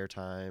prayer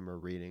time or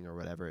reading or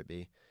whatever it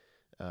be,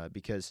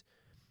 because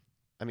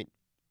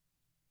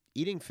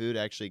eating food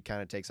actually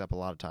kind of takes up a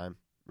lot of time,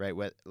 right?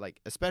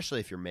 Especially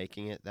if you're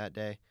making it that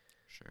day.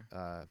 Sure.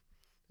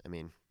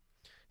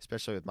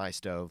 Especially with my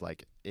stove,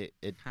 it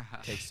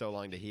takes so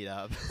long to heat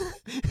up.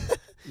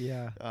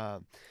 Yeah.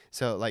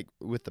 So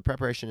with the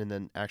preparation and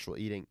then actual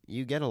eating,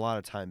 you get a lot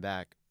of time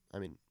back.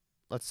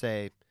 Let's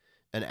say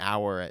an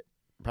hour at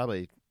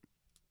probably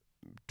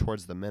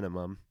towards the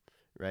minimum,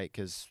 right?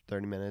 Because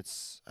 30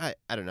 minutes, I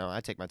don't know.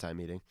 I take my time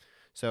eating.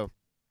 So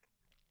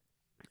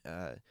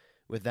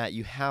with that,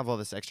 you have all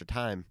this extra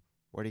time.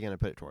 What are you going to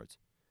put it towards?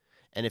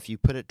 And if you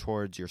put it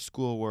towards your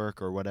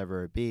schoolwork or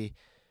whatever it be,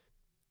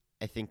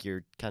 I think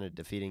you're kind of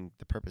defeating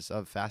the purpose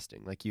of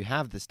fasting. You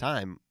have this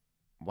time.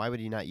 Why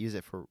would you not use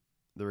it for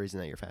the reason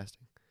that you're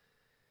fasting?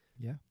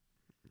 Yeah.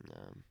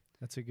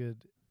 That's a good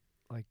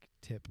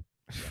tip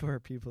for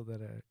people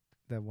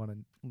that want to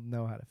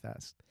know how to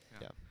fast.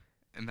 Yeah.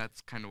 And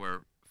that's kind of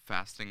where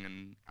fasting,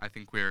 and I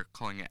think we were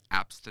calling it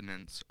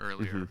abstinence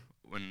earlier,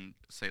 when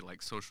say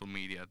social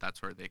media,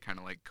 that's where they kind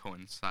of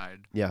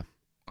coincide. Yeah.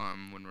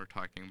 When we're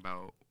talking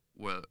about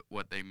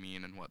what they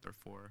mean and what they're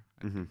for.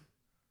 Mm-hmm.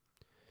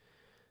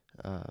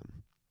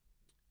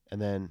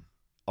 And then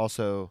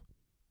also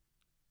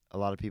a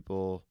lot of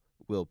people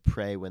will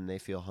pray when they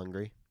feel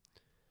hungry.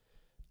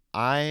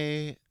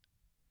 I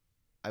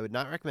would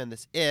not recommend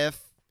this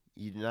if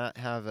you do not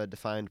have a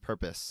defined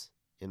purpose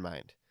in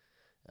mind,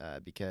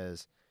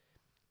 because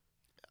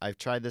I've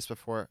tried this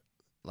before,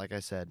 like I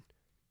said,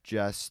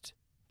 just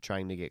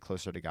trying to get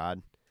closer to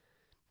God.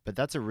 But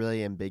that's a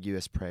really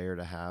ambiguous prayer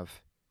to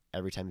have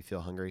every time you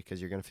feel hungry,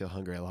 because you're going to feel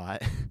hungry a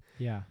lot.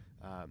 Yeah.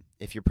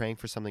 If you're praying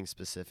for something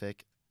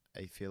specific,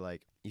 I feel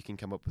like you can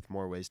come up with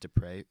more ways to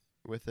pray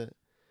with it,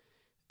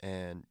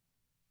 and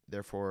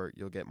therefore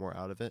you'll get more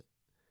out of it.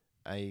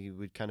 I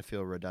would kind of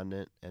feel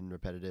redundant and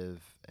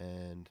repetitive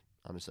and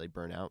honestly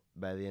burn out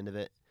by the end of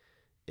it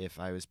if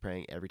I was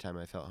praying every time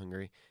I felt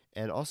hungry.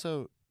 And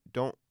also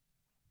don't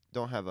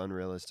have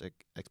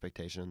unrealistic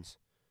expectations,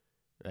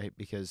 right?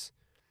 Because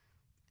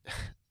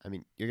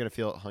you're going to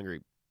feel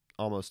hungry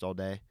almost all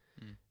day.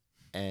 Mm.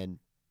 And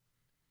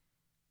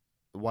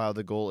while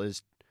the goal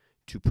is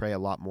to pray a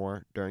lot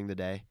more during the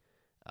day,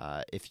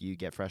 if you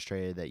get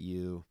frustrated that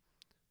you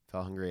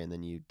felt hungry and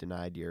then you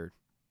denied your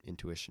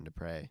intuition to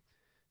pray,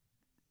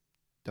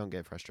 don't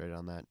get frustrated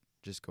on that.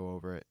 Just go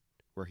over it.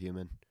 We're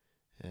human.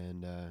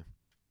 And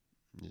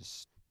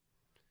just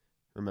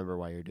remember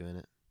why you're doing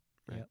it.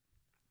 Right?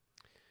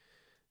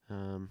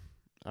 Yep.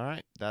 All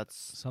right. That's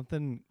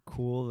Something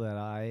cool that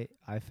I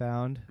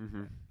found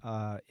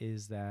mm-hmm.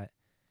 is that,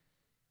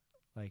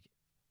 like,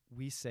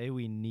 we say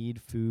we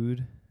need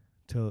food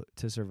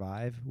to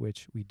survive,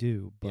 which we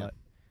do, but Yeah.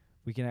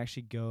 we can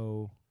actually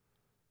go.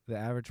 The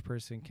average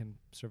person can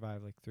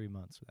survive like 3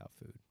 months without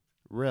food.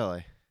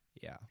 Really,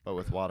 Yeah. but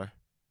with water.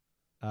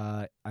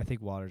 I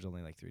think water's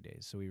only like 3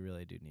 days, so we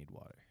really do need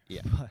water.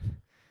 Yeah. But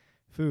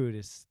food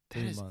is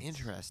 3 That is months.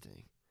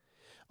 interesting.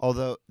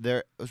 Although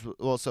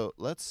so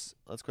let's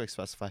quick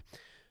specify.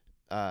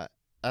 At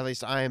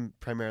least I am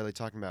primarily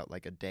talking about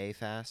like a day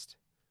fast.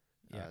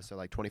 Yeah. So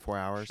like 24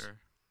 hours. Sure.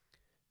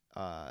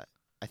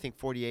 I think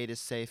 48 is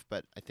safe,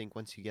 but I think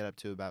once you get up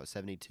to about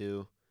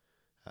 72,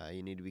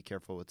 you need to be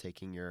careful with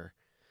taking your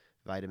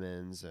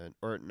vitamins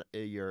or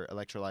your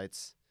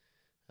electrolytes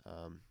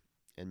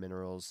and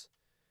minerals.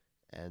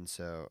 And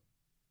so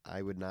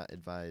I would not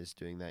advise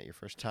doing that your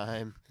first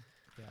time.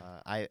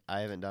 Yeah. I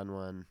haven't done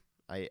one.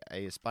 I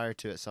aspire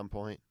to at some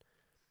point.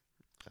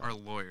 Our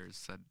lawyers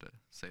said to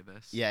say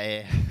this.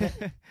 Yeah.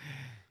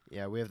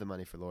 Yeah, we have the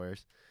money for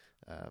lawyers.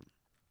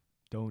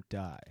 Don't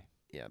die.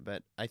 Yeah,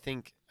 but I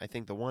think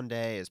the one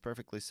day is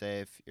perfectly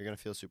safe. You're gonna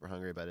feel super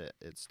hungry, but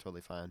it's totally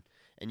fine,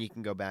 and you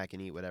can go back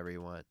and eat whatever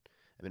you want.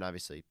 I mean,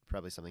 obviously,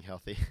 probably something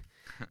healthy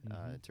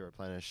to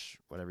replenish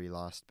whatever you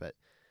lost. But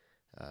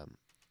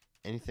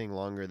anything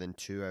longer than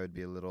 2, I would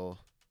be a little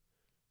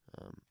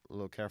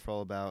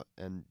careful about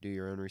and do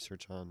your own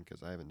research on,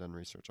 because I haven't done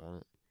research on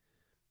it.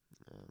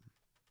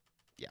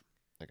 Yeah,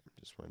 okay,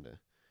 just wanted to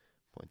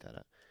point that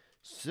out.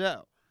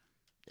 So,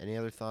 any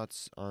other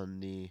thoughts on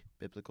the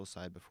biblical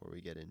side before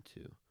we get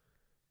into?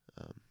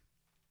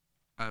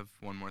 I have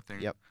one more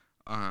thing. Yep.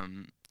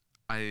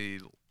 I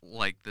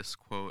like this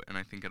quote, and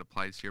I think it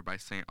applies here by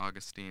St.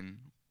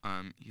 Augustine.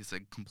 He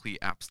said, "Complete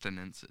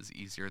abstinence is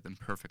easier than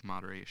perfect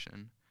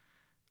moderation."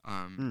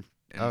 And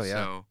Oh, yeah.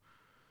 so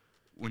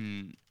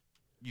when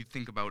you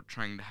think about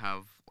trying to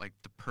have like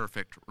the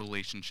perfect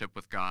relationship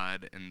with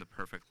God and the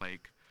perfect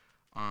life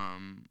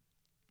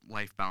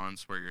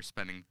balance where you're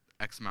spending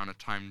X amount of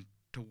time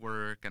to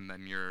work and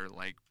then you're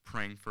like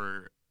praying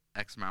for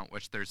X amount,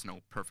 which there's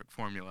no perfect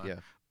formula. Yeah.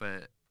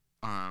 But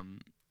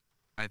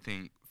I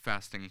think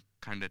fasting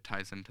kind of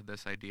ties into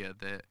this idea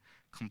that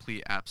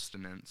complete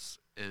abstinence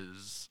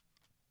is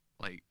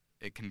like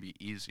it can be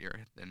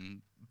easier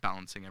than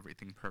balancing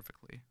everything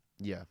perfectly.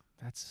 Yeah.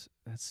 That's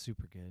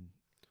super good.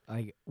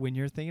 Like when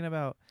you're thinking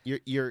about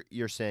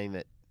You're saying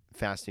that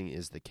fasting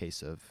is the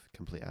case of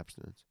complete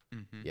abstinence.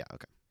 Mm-hmm. Yeah.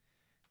 Okay.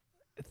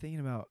 thinking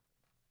about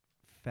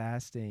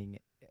fasting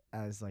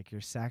as like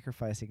you're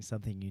sacrificing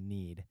something you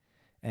need,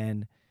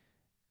 and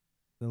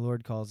the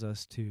Lord calls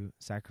us to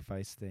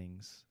sacrifice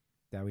things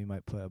that we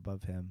might put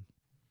above Him,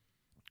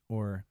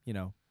 or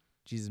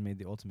Jesus made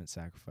the ultimate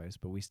sacrifice,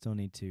 but we still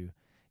need to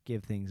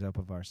give things up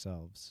of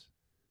ourselves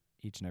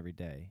each and every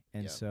day.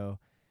 And so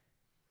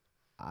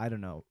I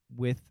don't know,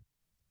 with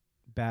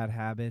bad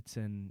habits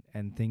and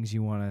things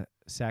you want to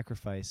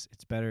sacrifice,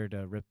 it's better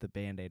to rip the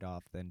Band-Aid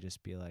off than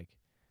just be like,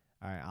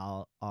 all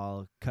right,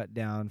 I'll cut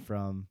down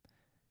from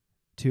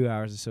 2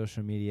 hours of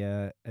social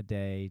media a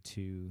day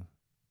to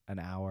an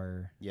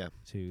hour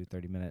to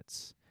 30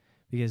 minutes,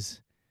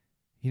 because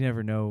you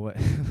never know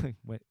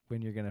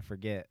when you're going to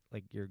forget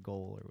like your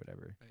goal or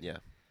whatever. Yeah.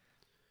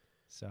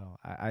 So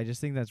I just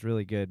think that's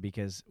really good,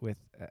 because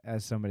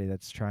as somebody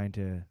that's trying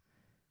to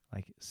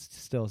like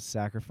still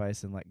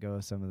sacrifice and let go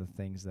of some of the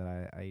things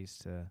that I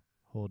used to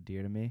hold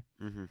dear to me,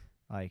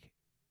 like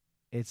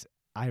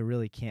I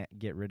really can't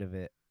get rid of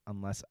it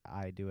unless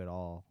I do it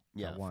all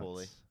at once.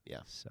 Fully.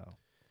 Yeah. So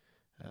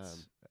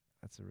that's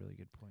a really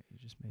good point you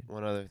just made.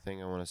 One other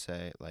thing I want to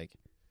say, like,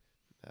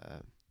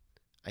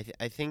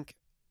 I think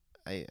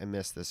I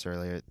missed this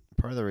earlier.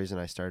 Part of the reason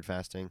I started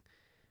fasting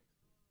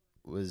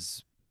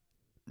was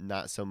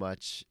not so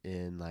much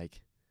in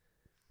like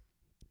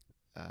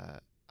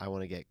I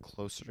want to get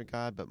closer to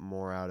God, but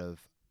more out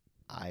of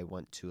I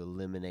want to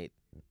eliminate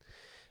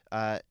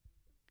okay,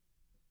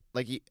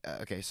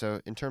 so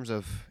in terms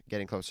of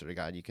getting closer to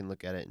God, you can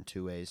look at it in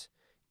 2 ways: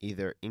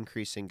 either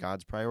increasing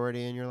God's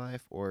priority in your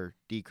life or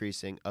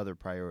decreasing other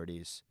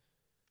priorities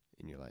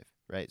in your life,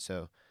 right?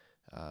 So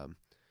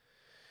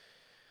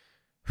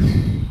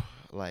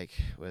like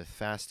with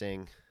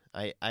fasting,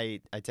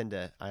 I tend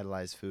to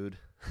idolize food.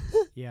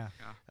 Yeah.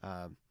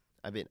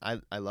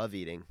 I love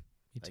eating.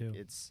 Me too.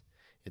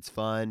 It's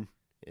fun,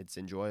 it's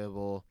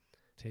enjoyable.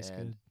 Tastes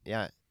good.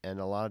 Yeah, and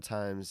a lot of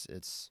times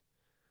it's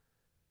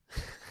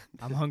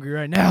I'm hungry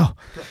right now.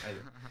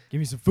 Give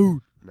me some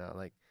food. No,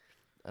 like,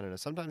 I don't know.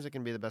 Sometimes it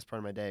can be the best part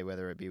of my day,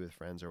 whether it be with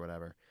friends or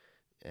whatever.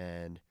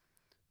 And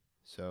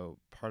so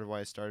part of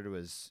why I started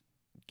was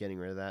getting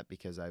rid of that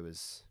because I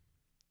was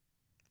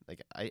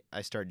like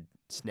I started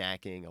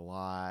snacking a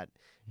lot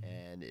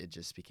and it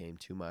just became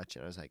too much,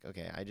 and I was like,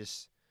 okay,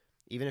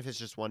 even if it's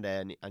just one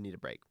day, I need a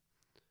break.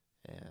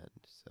 And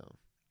so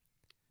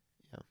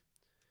yeah.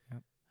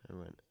 Yep. I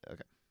went,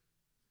 okay.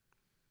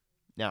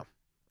 Now,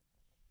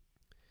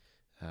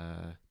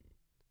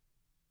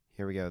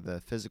 here we go.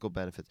 The physical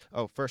benefits.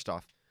 Oh, first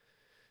off,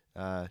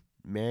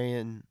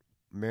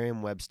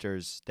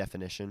 Merriam-Webster's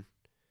definition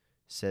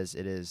says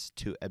it is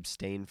to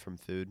abstain from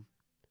food.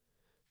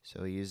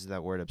 So he uses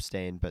that word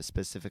abstain, but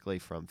specifically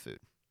from food.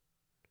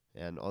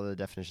 And all the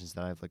definitions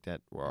that I've looked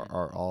at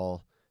are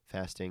all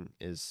fasting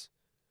is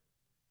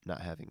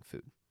not having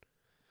food.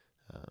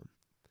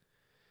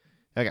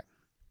 Okay.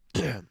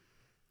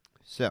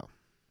 So.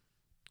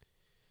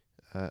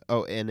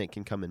 And it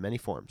can come in many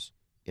forms,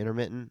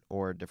 intermittent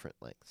or different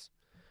lengths.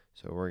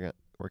 So we're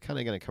kind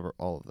of gonna cover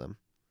all of them.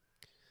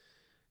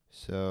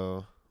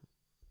 So,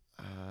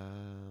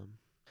 the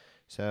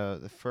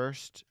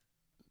first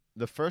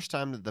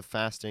time that the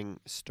fasting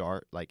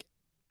the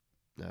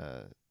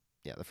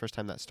first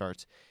time that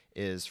starts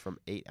is from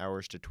 8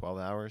 hours to 12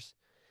 hours,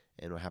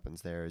 and what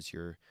happens there is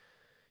you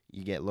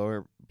get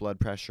lower blood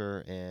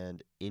pressure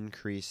and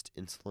increased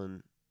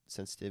insulin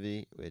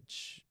sensitivity,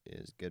 which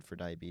is good for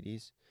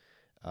diabetes.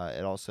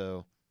 It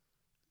also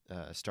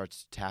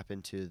starts to tap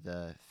into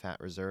the fat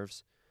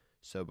reserves.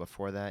 So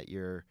before that,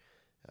 you're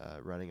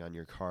running on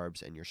your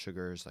carbs and your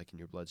sugars, like in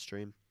your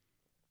bloodstream,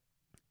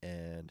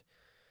 and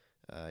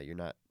you're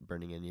not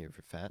burning any of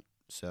your fat.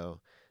 So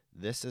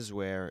this is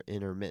where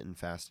intermittent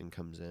fasting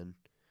comes in.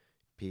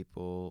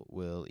 People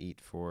will eat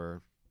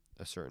for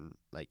a certain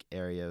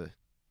area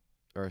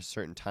or a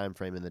certain time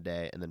frame in the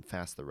day and then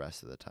fast the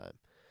rest of the time.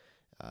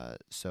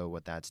 So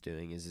what that's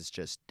doing is it's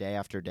just day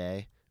after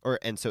day.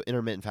 So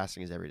intermittent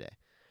fasting is every day.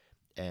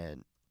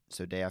 And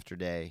so day after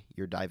day,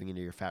 you're diving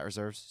into your fat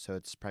reserves. So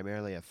it's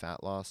primarily a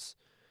fat loss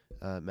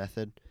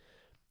method.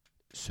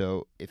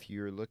 So if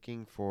you're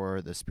looking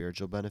for the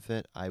spiritual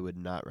benefit, I would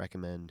not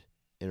recommend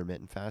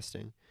intermittent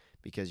fasting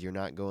because you're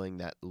not going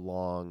that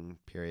long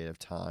period of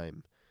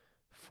time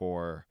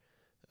for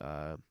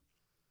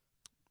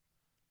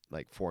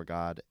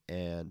God.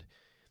 And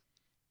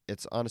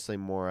it's honestly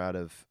more out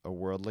of a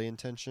worldly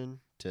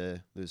intention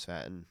to lose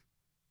fat. And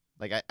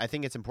I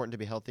think it's important to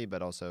be healthy,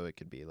 but also it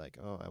could be like,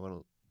 oh, I want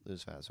to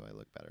lose fat so I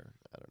look better.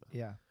 I don't know.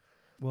 Yeah.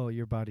 Well,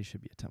 your body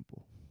should be a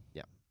temple.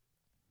 Yeah.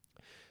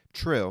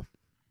 True.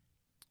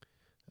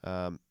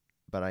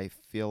 But I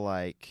feel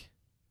like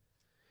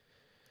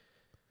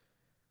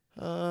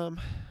I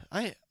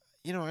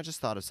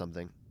just thought of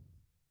something.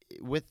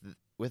 With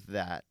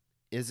that,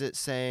 is it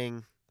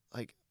saying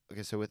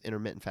okay, so with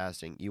intermittent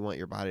fasting, you want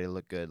your body to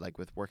look good, like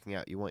with working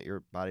out, you want your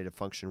body to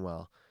function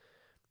well.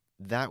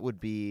 That would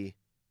be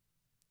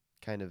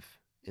kind of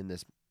in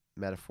this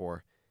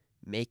metaphor,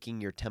 making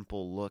your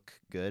temple look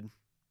good.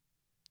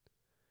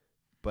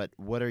 But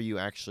what are you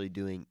actually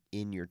doing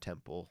in your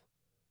temple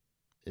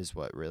is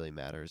what really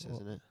matters,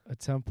 isn't it? A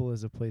temple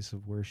is a place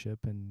of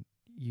worship, and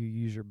you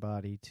use your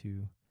body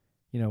to,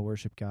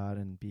 worship God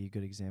and be a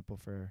good example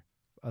for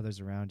others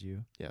around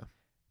you. Yeah.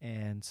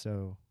 And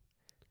so,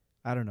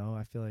 I don't know.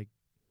 I feel like,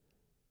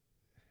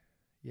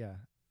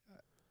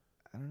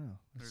 I don't know.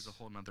 There's a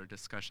whole nother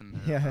discussion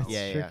there. Yeah, about-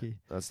 it's tricky. Yeah.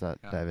 Let's not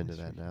dive into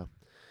that tricky.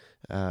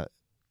 now.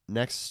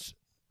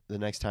 The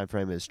next time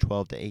frame is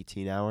 12 to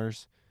 18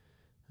 hours.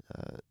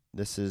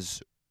 This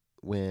is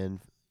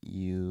when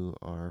you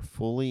are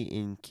fully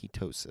in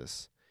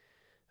ketosis.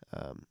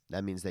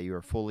 That means that you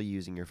are fully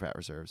using your fat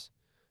reserves.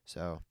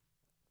 So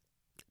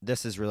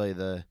this is really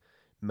the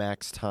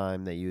max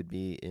time that you would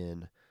be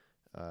in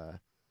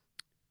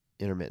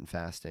intermittent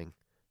fasting.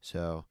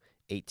 So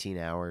 18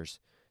 hours.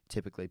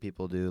 Typically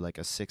people do like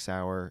a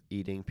 6-hour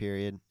eating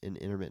period in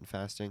intermittent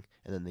fasting,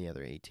 and then the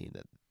other 18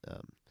 that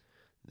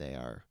they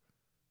are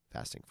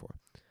fasting for.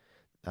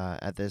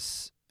 At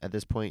this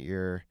point,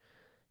 your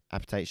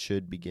appetite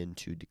should begin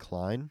to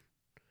decline.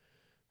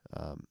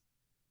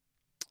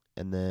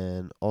 And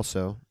then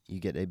also you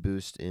get a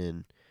boost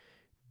in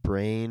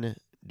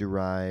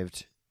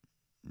brain-derived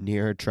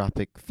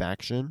neurotrophic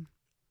factor.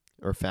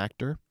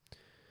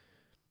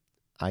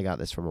 I got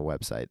this from a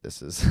website.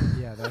 This is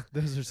Yeah,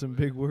 those are some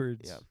big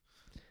words. Yeah.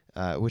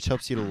 Which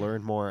helps you to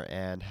learn more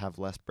and have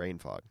less brain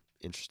fog.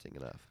 Interesting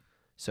enough.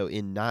 So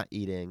in not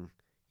eating,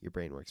 your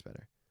brain works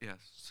better.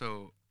 Yes.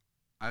 So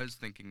I was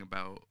thinking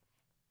about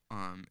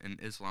in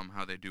Islam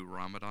how they do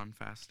Ramadan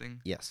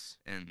fasting. Yes.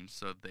 And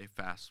so they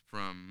fast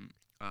from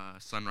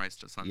sunrise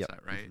to sunset,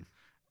 right?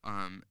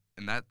 Mm-hmm.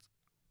 And that's,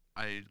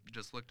 I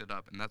just looked it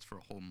up, and that's for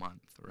a whole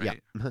month,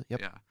 right? Yeah.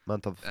 Yep. Yeah.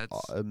 Month of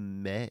That's-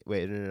 May.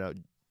 Wait, no.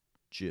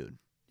 June.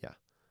 Yeah.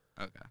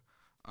 Okay.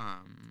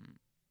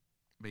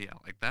 But yeah,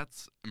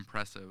 that's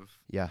impressive.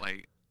 Yeah.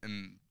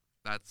 And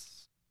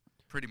that's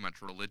pretty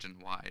much religion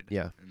wide.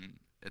 Yeah. And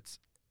it's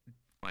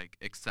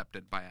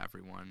accepted by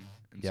everyone.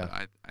 And Yeah. so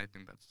I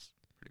think that's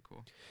pretty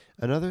cool.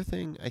 Another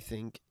thing I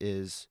think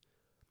is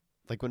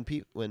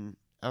when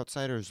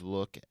outsiders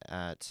look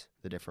at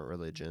the different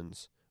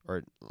religions,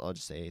 or I'll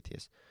just say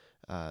atheists,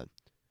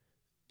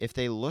 if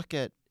they look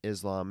at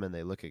Islam and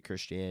they look at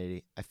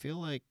Christianity, I feel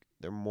like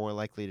they're more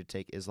likely to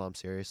take Islam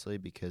seriously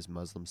because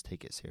Muslims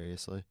take it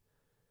seriously,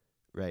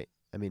 right?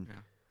 I mean, Yeah.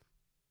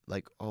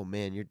 like, oh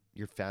man,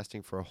 you're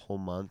fasting for a whole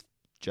month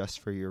just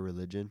for your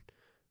religion,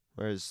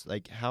 whereas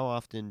like, how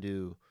often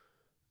do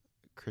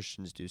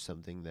Christians do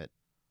something that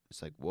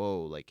it's like,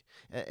 whoa, like,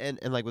 and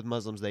like with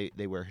Muslims, they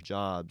wear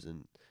hijabs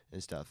and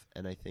stuff,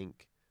 and I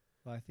think,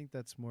 Well, I think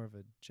that's more of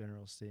a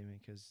general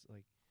statement because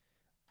like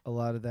a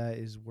lot of that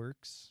is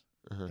works,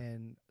 uh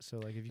and so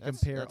like if you That's-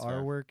 compare that's our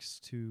fair. works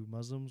to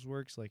Muslims'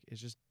 works, like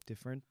it's just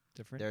different.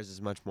 theirs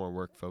is much more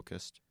work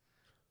focused.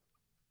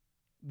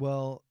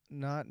 Well,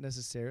 not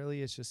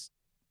necessarily. It's just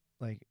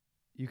like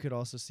you could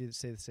also say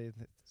the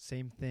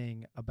same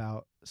thing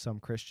about some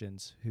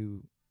Christians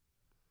who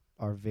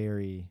are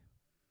very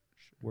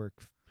work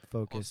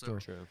focused, Also- or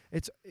True.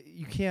 it's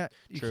you can't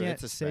True, can't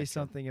it's a say spectrum.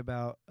 something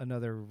about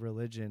another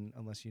religion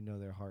unless you know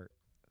their heart.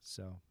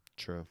 So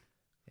True.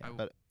 Yeah.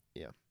 But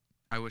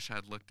I wish I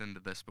had looked into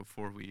this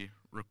before we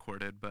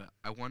recorded, but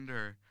I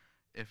wonder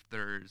if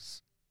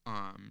there's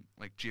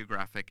like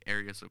geographic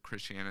areas of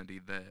Christianity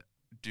that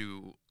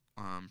do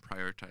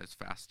prioritize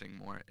fasting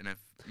more, and if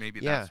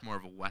maybe Yeah. that's more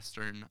of a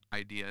Western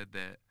idea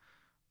that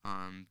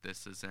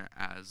this isn't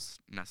as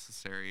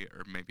necessary,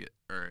 or maybe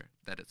or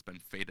that it's been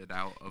faded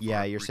out of yeah,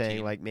 our you're saying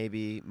routine. like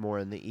maybe more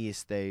in the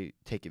East they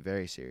take it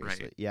very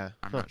seriously. Right. Yeah,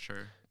 I'm huh. not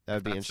sure. That would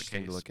if be that's the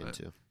interesting to case, look but-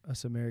 into.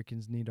 us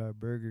Americans need our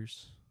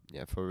burgers.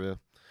 Yeah, for real.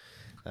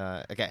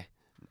 Okay,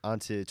 on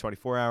to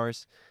 24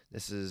 hours.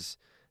 This is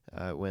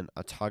when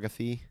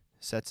autophagy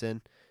sets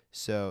in.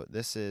 So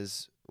this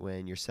is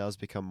when your cells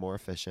become more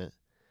efficient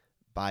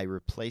by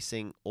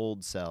replacing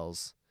old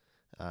cells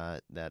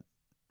that,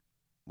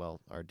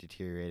 well, are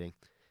deteriorating,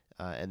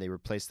 and they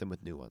replace them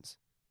with new ones.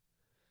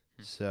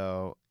 Hmm.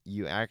 So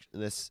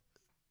it's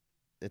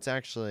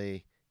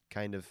actually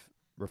kind of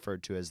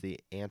referred to as the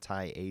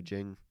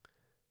anti-aging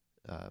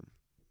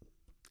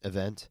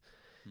event.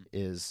 Hmm.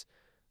 Is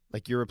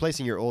like you're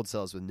replacing your old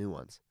cells with new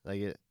ones. Like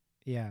it,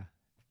 Yeah,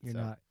 you're So,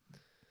 not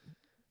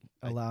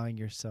I- allowing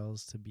your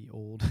cells to be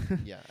old.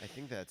 yeah, I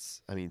think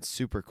that's, I mean,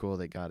 super cool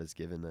that God has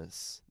given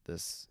this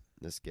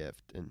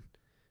gift, and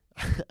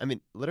I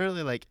mean,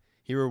 literally, like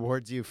He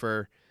rewards you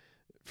for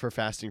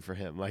fasting for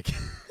Him. Like,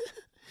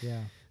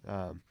 Yeah,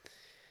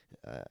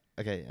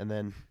 okay, and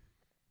then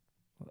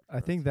I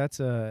think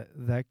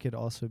that could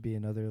also be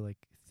another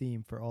like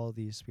theme for all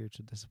these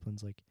spiritual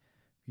disciplines. Like,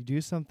 if you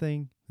do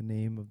something in the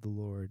name of the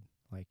Lord,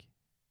 like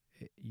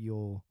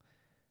you'll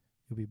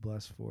be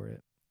blessed for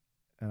it.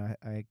 And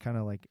I kind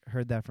of like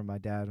heard that from my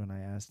dad when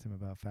I asked him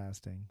about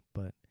fasting,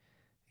 but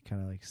it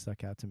kind of like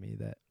stuck out to me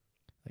that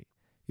like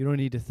you don't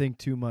need to think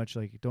too much.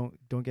 Like don't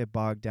get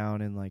bogged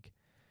down in like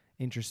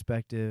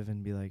introspective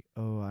and be like,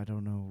 oh, I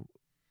don't know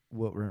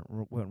what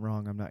went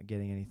wrong. I'm not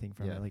getting anything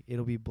from Yeah. it. Like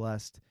it'll be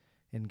blessed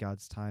in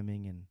God's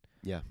timing, and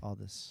yeah, all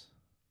this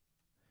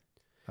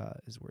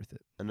is worth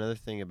it. another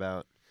thing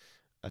about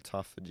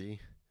autophagy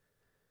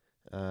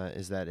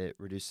is that it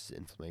reduces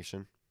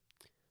inflammation.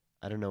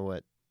 I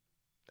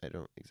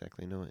don't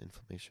exactly know what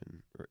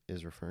inflammation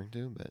is referring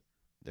to, but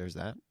there's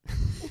that.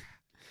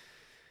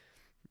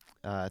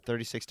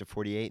 36 to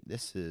 48.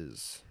 This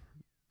is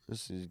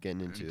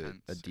getting into a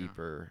Intense, yeah.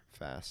 deeper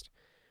fast.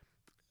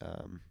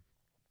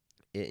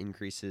 It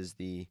increases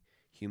the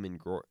human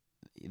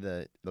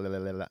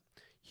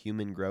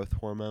human growth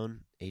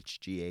hormone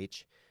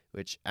HGH,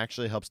 which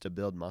actually helps to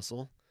build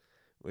muscle,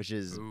 which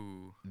is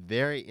Ooh.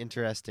 very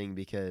interesting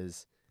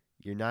because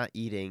you're not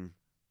eating,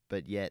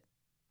 but yet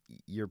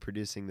you're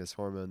producing this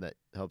hormone that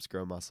helps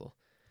grow muscle.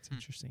 It's Hmm.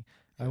 interesting.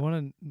 Yeah. I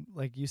want to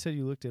like you said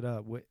you looked it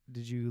up. What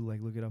did you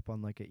like look it up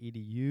on like a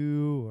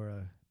 .edu or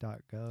a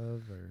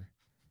 .gov or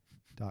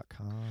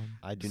 .com?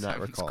 I do not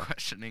Simon's recall.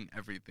 questioning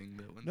everything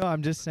that went. No,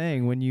 I'm just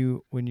saying when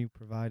you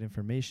provide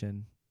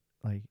information,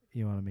 like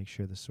you want to make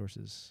sure the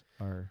sources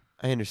are.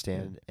 I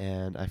understand,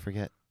 and I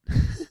forget.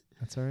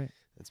 That's all right.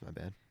 That's my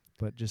bad.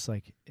 But just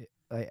like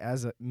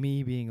as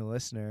me being a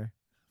listener,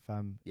 if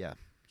I'm Yeah.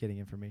 getting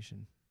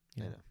information,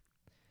 you I know.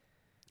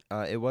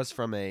 know. It was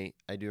from I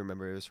do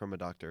remember it was from a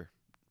doctor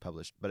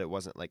published, but it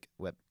wasn't like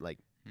Hmm.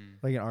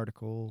 Like an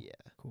article. yeah.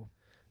 Cool.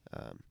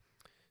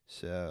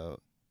 So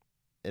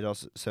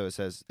it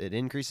says it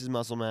increases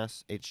muscle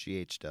mass,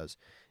 HGH does,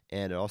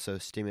 and it also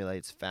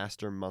stimulates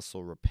faster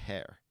muscle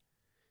repair.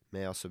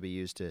 May also be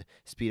used to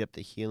speed up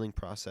the healing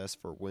process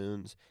for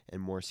wounds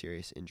and more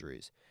serious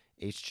injuries.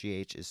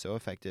 HGH is so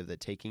effective that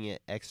taking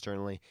it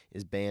externally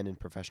is banned in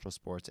professional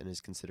sports and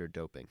is considered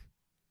doping.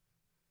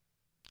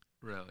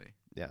 Really?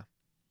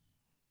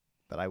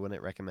 But I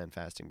wouldn't recommend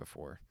fasting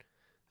before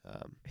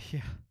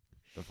Yeah.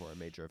 a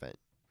major event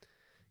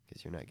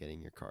because you're not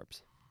getting your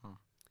carbs. Huh.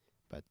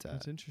 But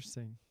That's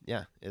interesting.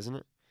 yeah, isn't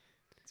it?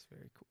 It's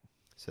very cool.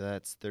 So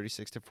that's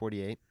 36 to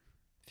 48.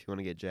 If you want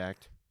to get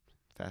jacked,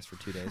 fast for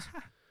 2 days.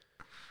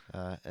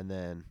 And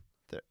then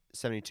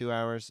 72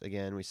 hours.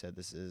 Again, we said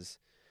this is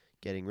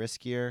getting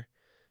riskier.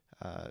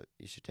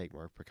 You should take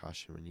more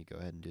precaution when you go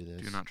ahead and do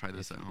this. Do not try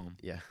this If at you- home.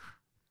 Yeah.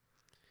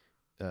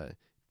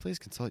 Please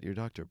consult your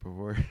doctor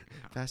before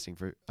fasting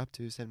for up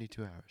to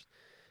 72 hours.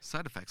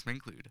 Side effects may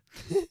include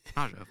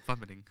nausea,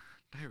 vomiting,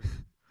 diarrhea.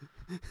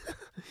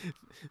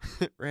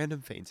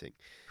 Random fainting.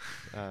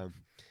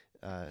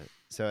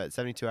 So at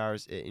 72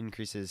 hours, it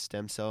increases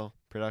stem cell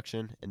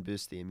production and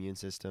boosts the immune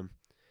system.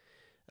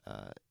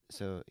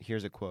 So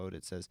here's a quote.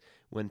 It says,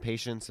 when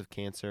patients of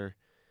cancer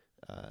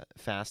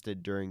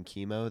fasted during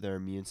chemo, their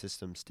immune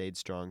system stayed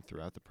strong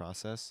throughout the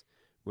process,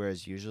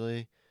 whereas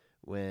usually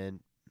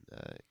when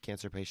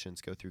cancer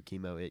patients go through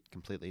chemo, it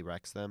completely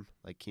wrecks them.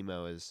 Like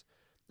chemo is,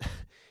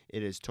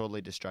 it is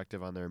totally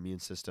destructive on their immune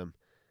system.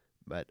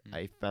 But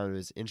I found it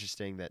was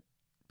interesting that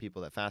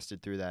people that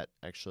fasted through that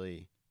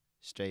actually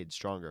stayed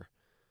stronger.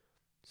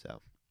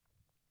 So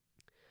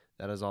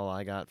that is all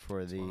I got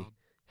for That's the wild.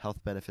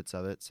 health benefits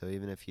of it. So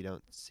even if you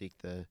don't seek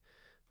the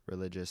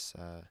religious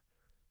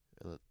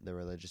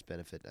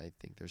benefit, I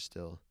think there's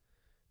still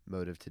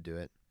motive to do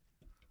it.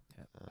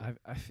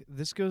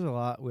 This goes a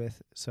lot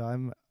with, so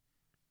I'm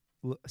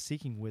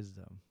seeking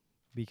wisdom,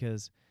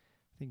 because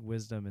I think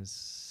wisdom is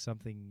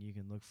something you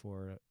can look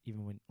for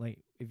even when, like,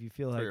 if you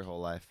feel For like your whole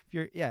life.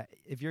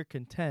 if you're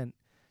content,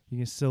 you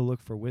can still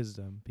look for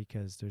wisdom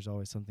because there's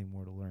always something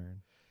more to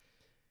learn.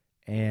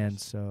 And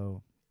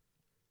so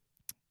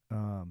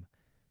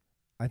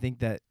I think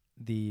that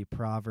the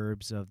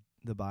proverbs of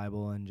the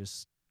Bible and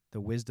just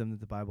the wisdom that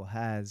the Bible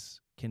has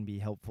can be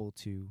helpful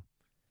to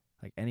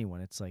like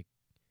anyone. It's like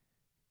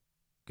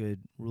good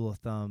rule of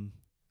thumb,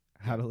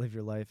 how to live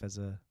your life as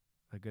a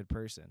good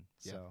person.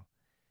 Yeah. So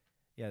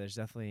yeah, there's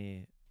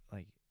definitely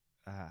like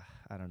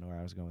I don't know where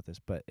I was going with this,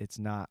 but it's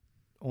not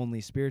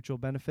only spiritual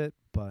benefit,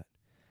 but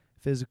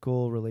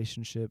physical,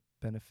 relationship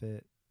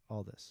benefit,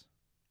 all this.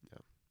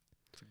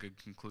 It's a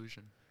good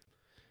conclusion.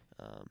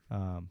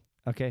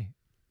 Okay.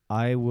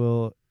 I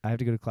have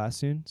to go to class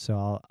soon,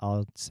 so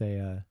I'll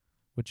say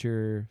what's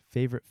your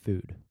favorite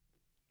food?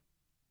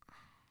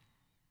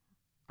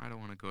 I don't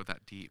want to go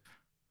that deep.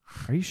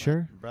 Are you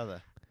sure?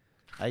 Brother.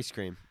 Ice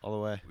cream all the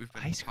way. We've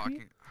been Ice cream?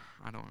 talking.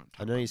 I don't want to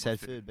talk I know about you said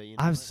food. food, but you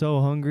know I'm what? so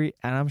hungry,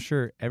 and I'm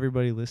sure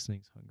everybody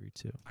listening's hungry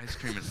too. Ice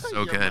cream is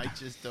so Your good. mic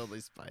just totally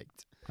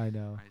spiked. I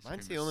know. Ice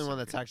Mine's cream the is only so one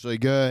that's good. actually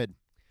good.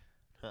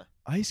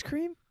 Ice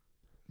cream?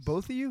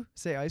 Both of you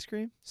say ice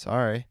cream?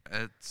 Sorry.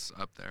 It's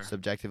up there.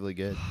 Subjectively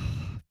good.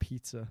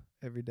 Pizza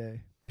every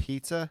day.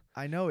 Pizza?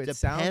 I know it Depends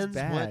sounds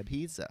bad. what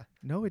pizza.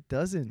 No, it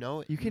doesn't.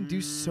 No, You can do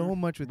so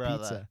much with brother.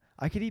 pizza.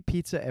 I could eat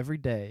pizza every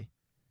day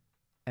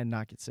and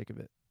not get sick of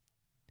it.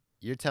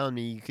 You're telling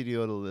me you could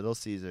go to Little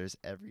Caesars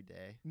every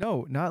day?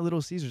 No, not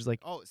Little Caesars. Like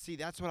Oh, see,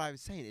 that's what I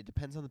was saying. It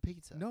depends on the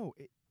pizza.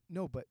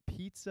 no, but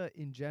pizza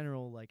in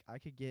general. Like I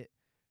could get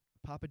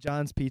Papa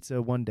John's pizza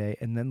one day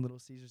and then Little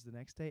Caesars the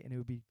next day, and it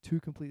would be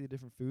two completely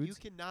different You foods.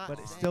 cannot But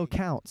it say, still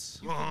counts.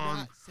 You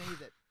cannot say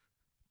that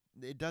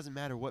it doesn't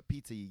matter what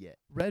pizza you get.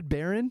 Red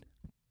Baron,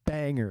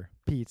 banger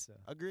pizza.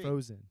 Agreed.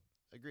 Frozen.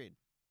 Agreed.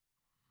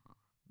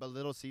 But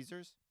Little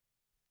Caesars?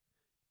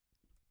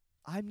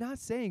 I'm not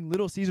saying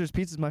Little Caesars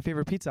pizza is my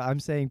favorite pizza. I'm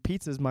saying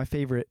pizza is my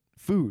favorite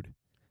food.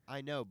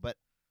 I know, but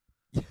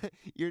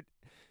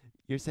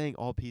you're saying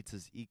all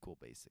pizza's equal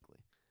basically.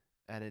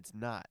 And it's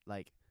not.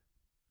 Like,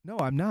 No,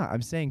 I'm not.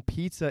 I'm saying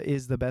pizza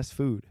is the best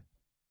food,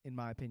 in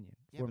my opinion.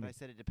 yeah, for but me. I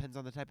said it depends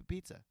on the type of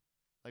pizza.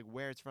 Like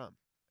where it's from.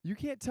 You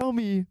can't tell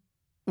me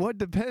what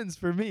depends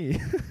for me.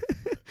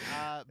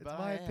 It's But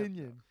my I am.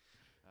 opinion.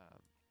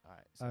 All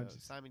right, I'm so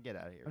just- Simon, get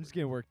out of here. I'm just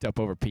getting worked up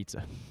over pizza.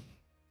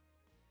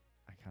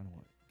 I kind of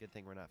want. Good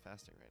thing we're not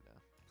fasting right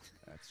now.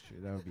 That's true.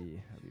 That'd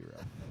be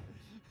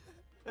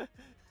rough.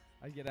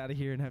 I'd get out of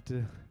here and have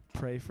to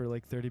pray for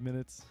like 30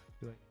 minutes.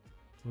 Be like,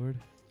 Lord,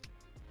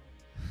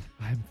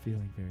 I'm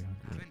feeling very I hungry.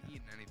 right haven't now."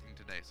 eaten anything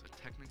today, so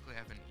technically I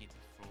haven't eaten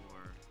for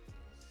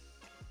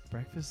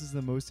Breakfast is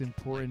the most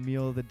important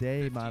meal of the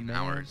day, my 15 man.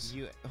 hours.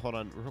 You hold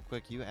on real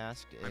quick. You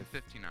asked I'm if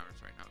 15 hours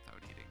right now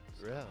without eating.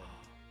 So. really.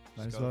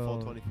 Might Just as go to full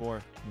well-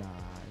 24. Nah,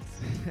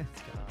 it's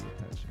gotta be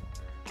intentional.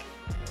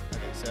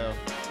 Okay, so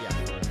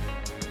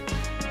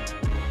yeah.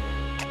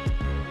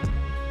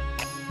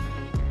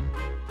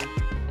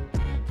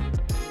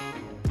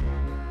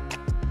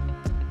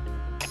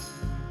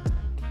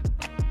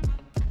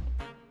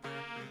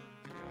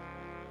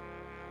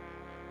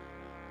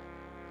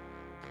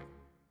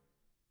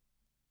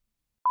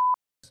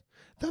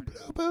 The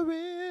blooper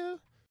reel.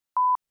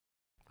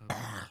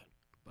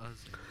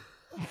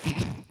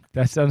 Buzzing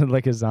That sounded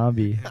like a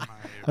zombie, in my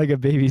like a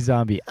baby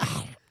zombie.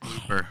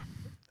 blooper.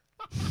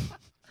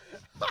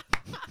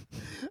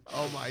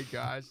 Oh my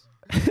gosh.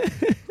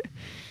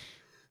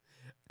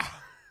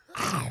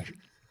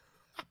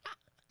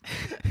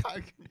 How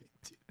can you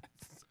do that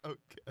so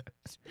good?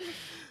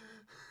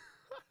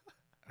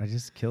 I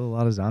just kill a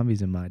lot of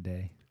zombies in my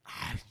day.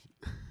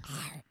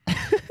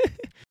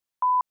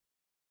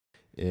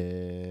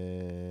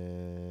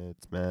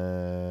 It's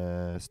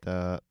messed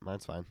up.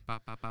 Mine's fine.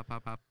 Bop, bop, bop,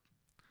 bop, bop.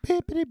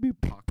 Bippity boop.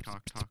 Talk,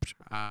 talk.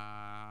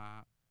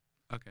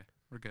 Okay,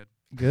 we're good.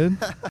 Good.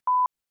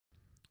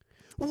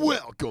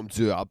 Welcome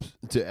to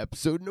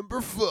episode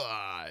number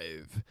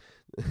 5.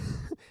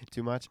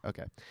 Too much?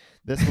 Okay.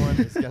 This one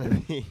is going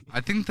to be...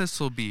 I think this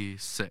will be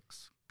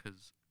 6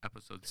 because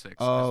episode 6.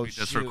 'cause Oh, we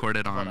just shoot.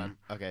 recorded Hold on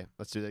Okay,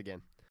 let's do that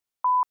again.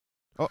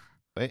 Oh,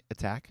 wait.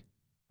 Attack?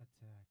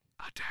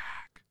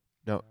 attack.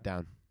 No,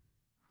 down.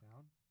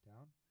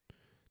 Down.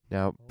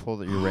 Now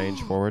pull your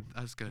range forward.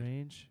 That's good.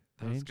 Range.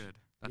 That was range. good.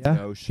 That's Yeah.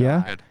 No shot.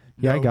 Yeah. good.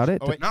 Yeah, I No got sh- it.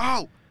 Oh, wait.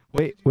 No.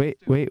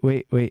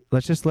 Wait.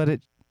 Let's just let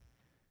it.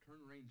 Turn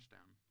range down.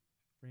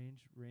 Range.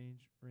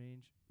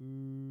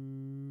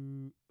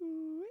 Ooh.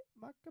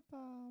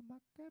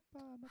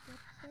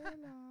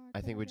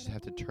 I think we just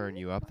have to turn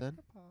you up then.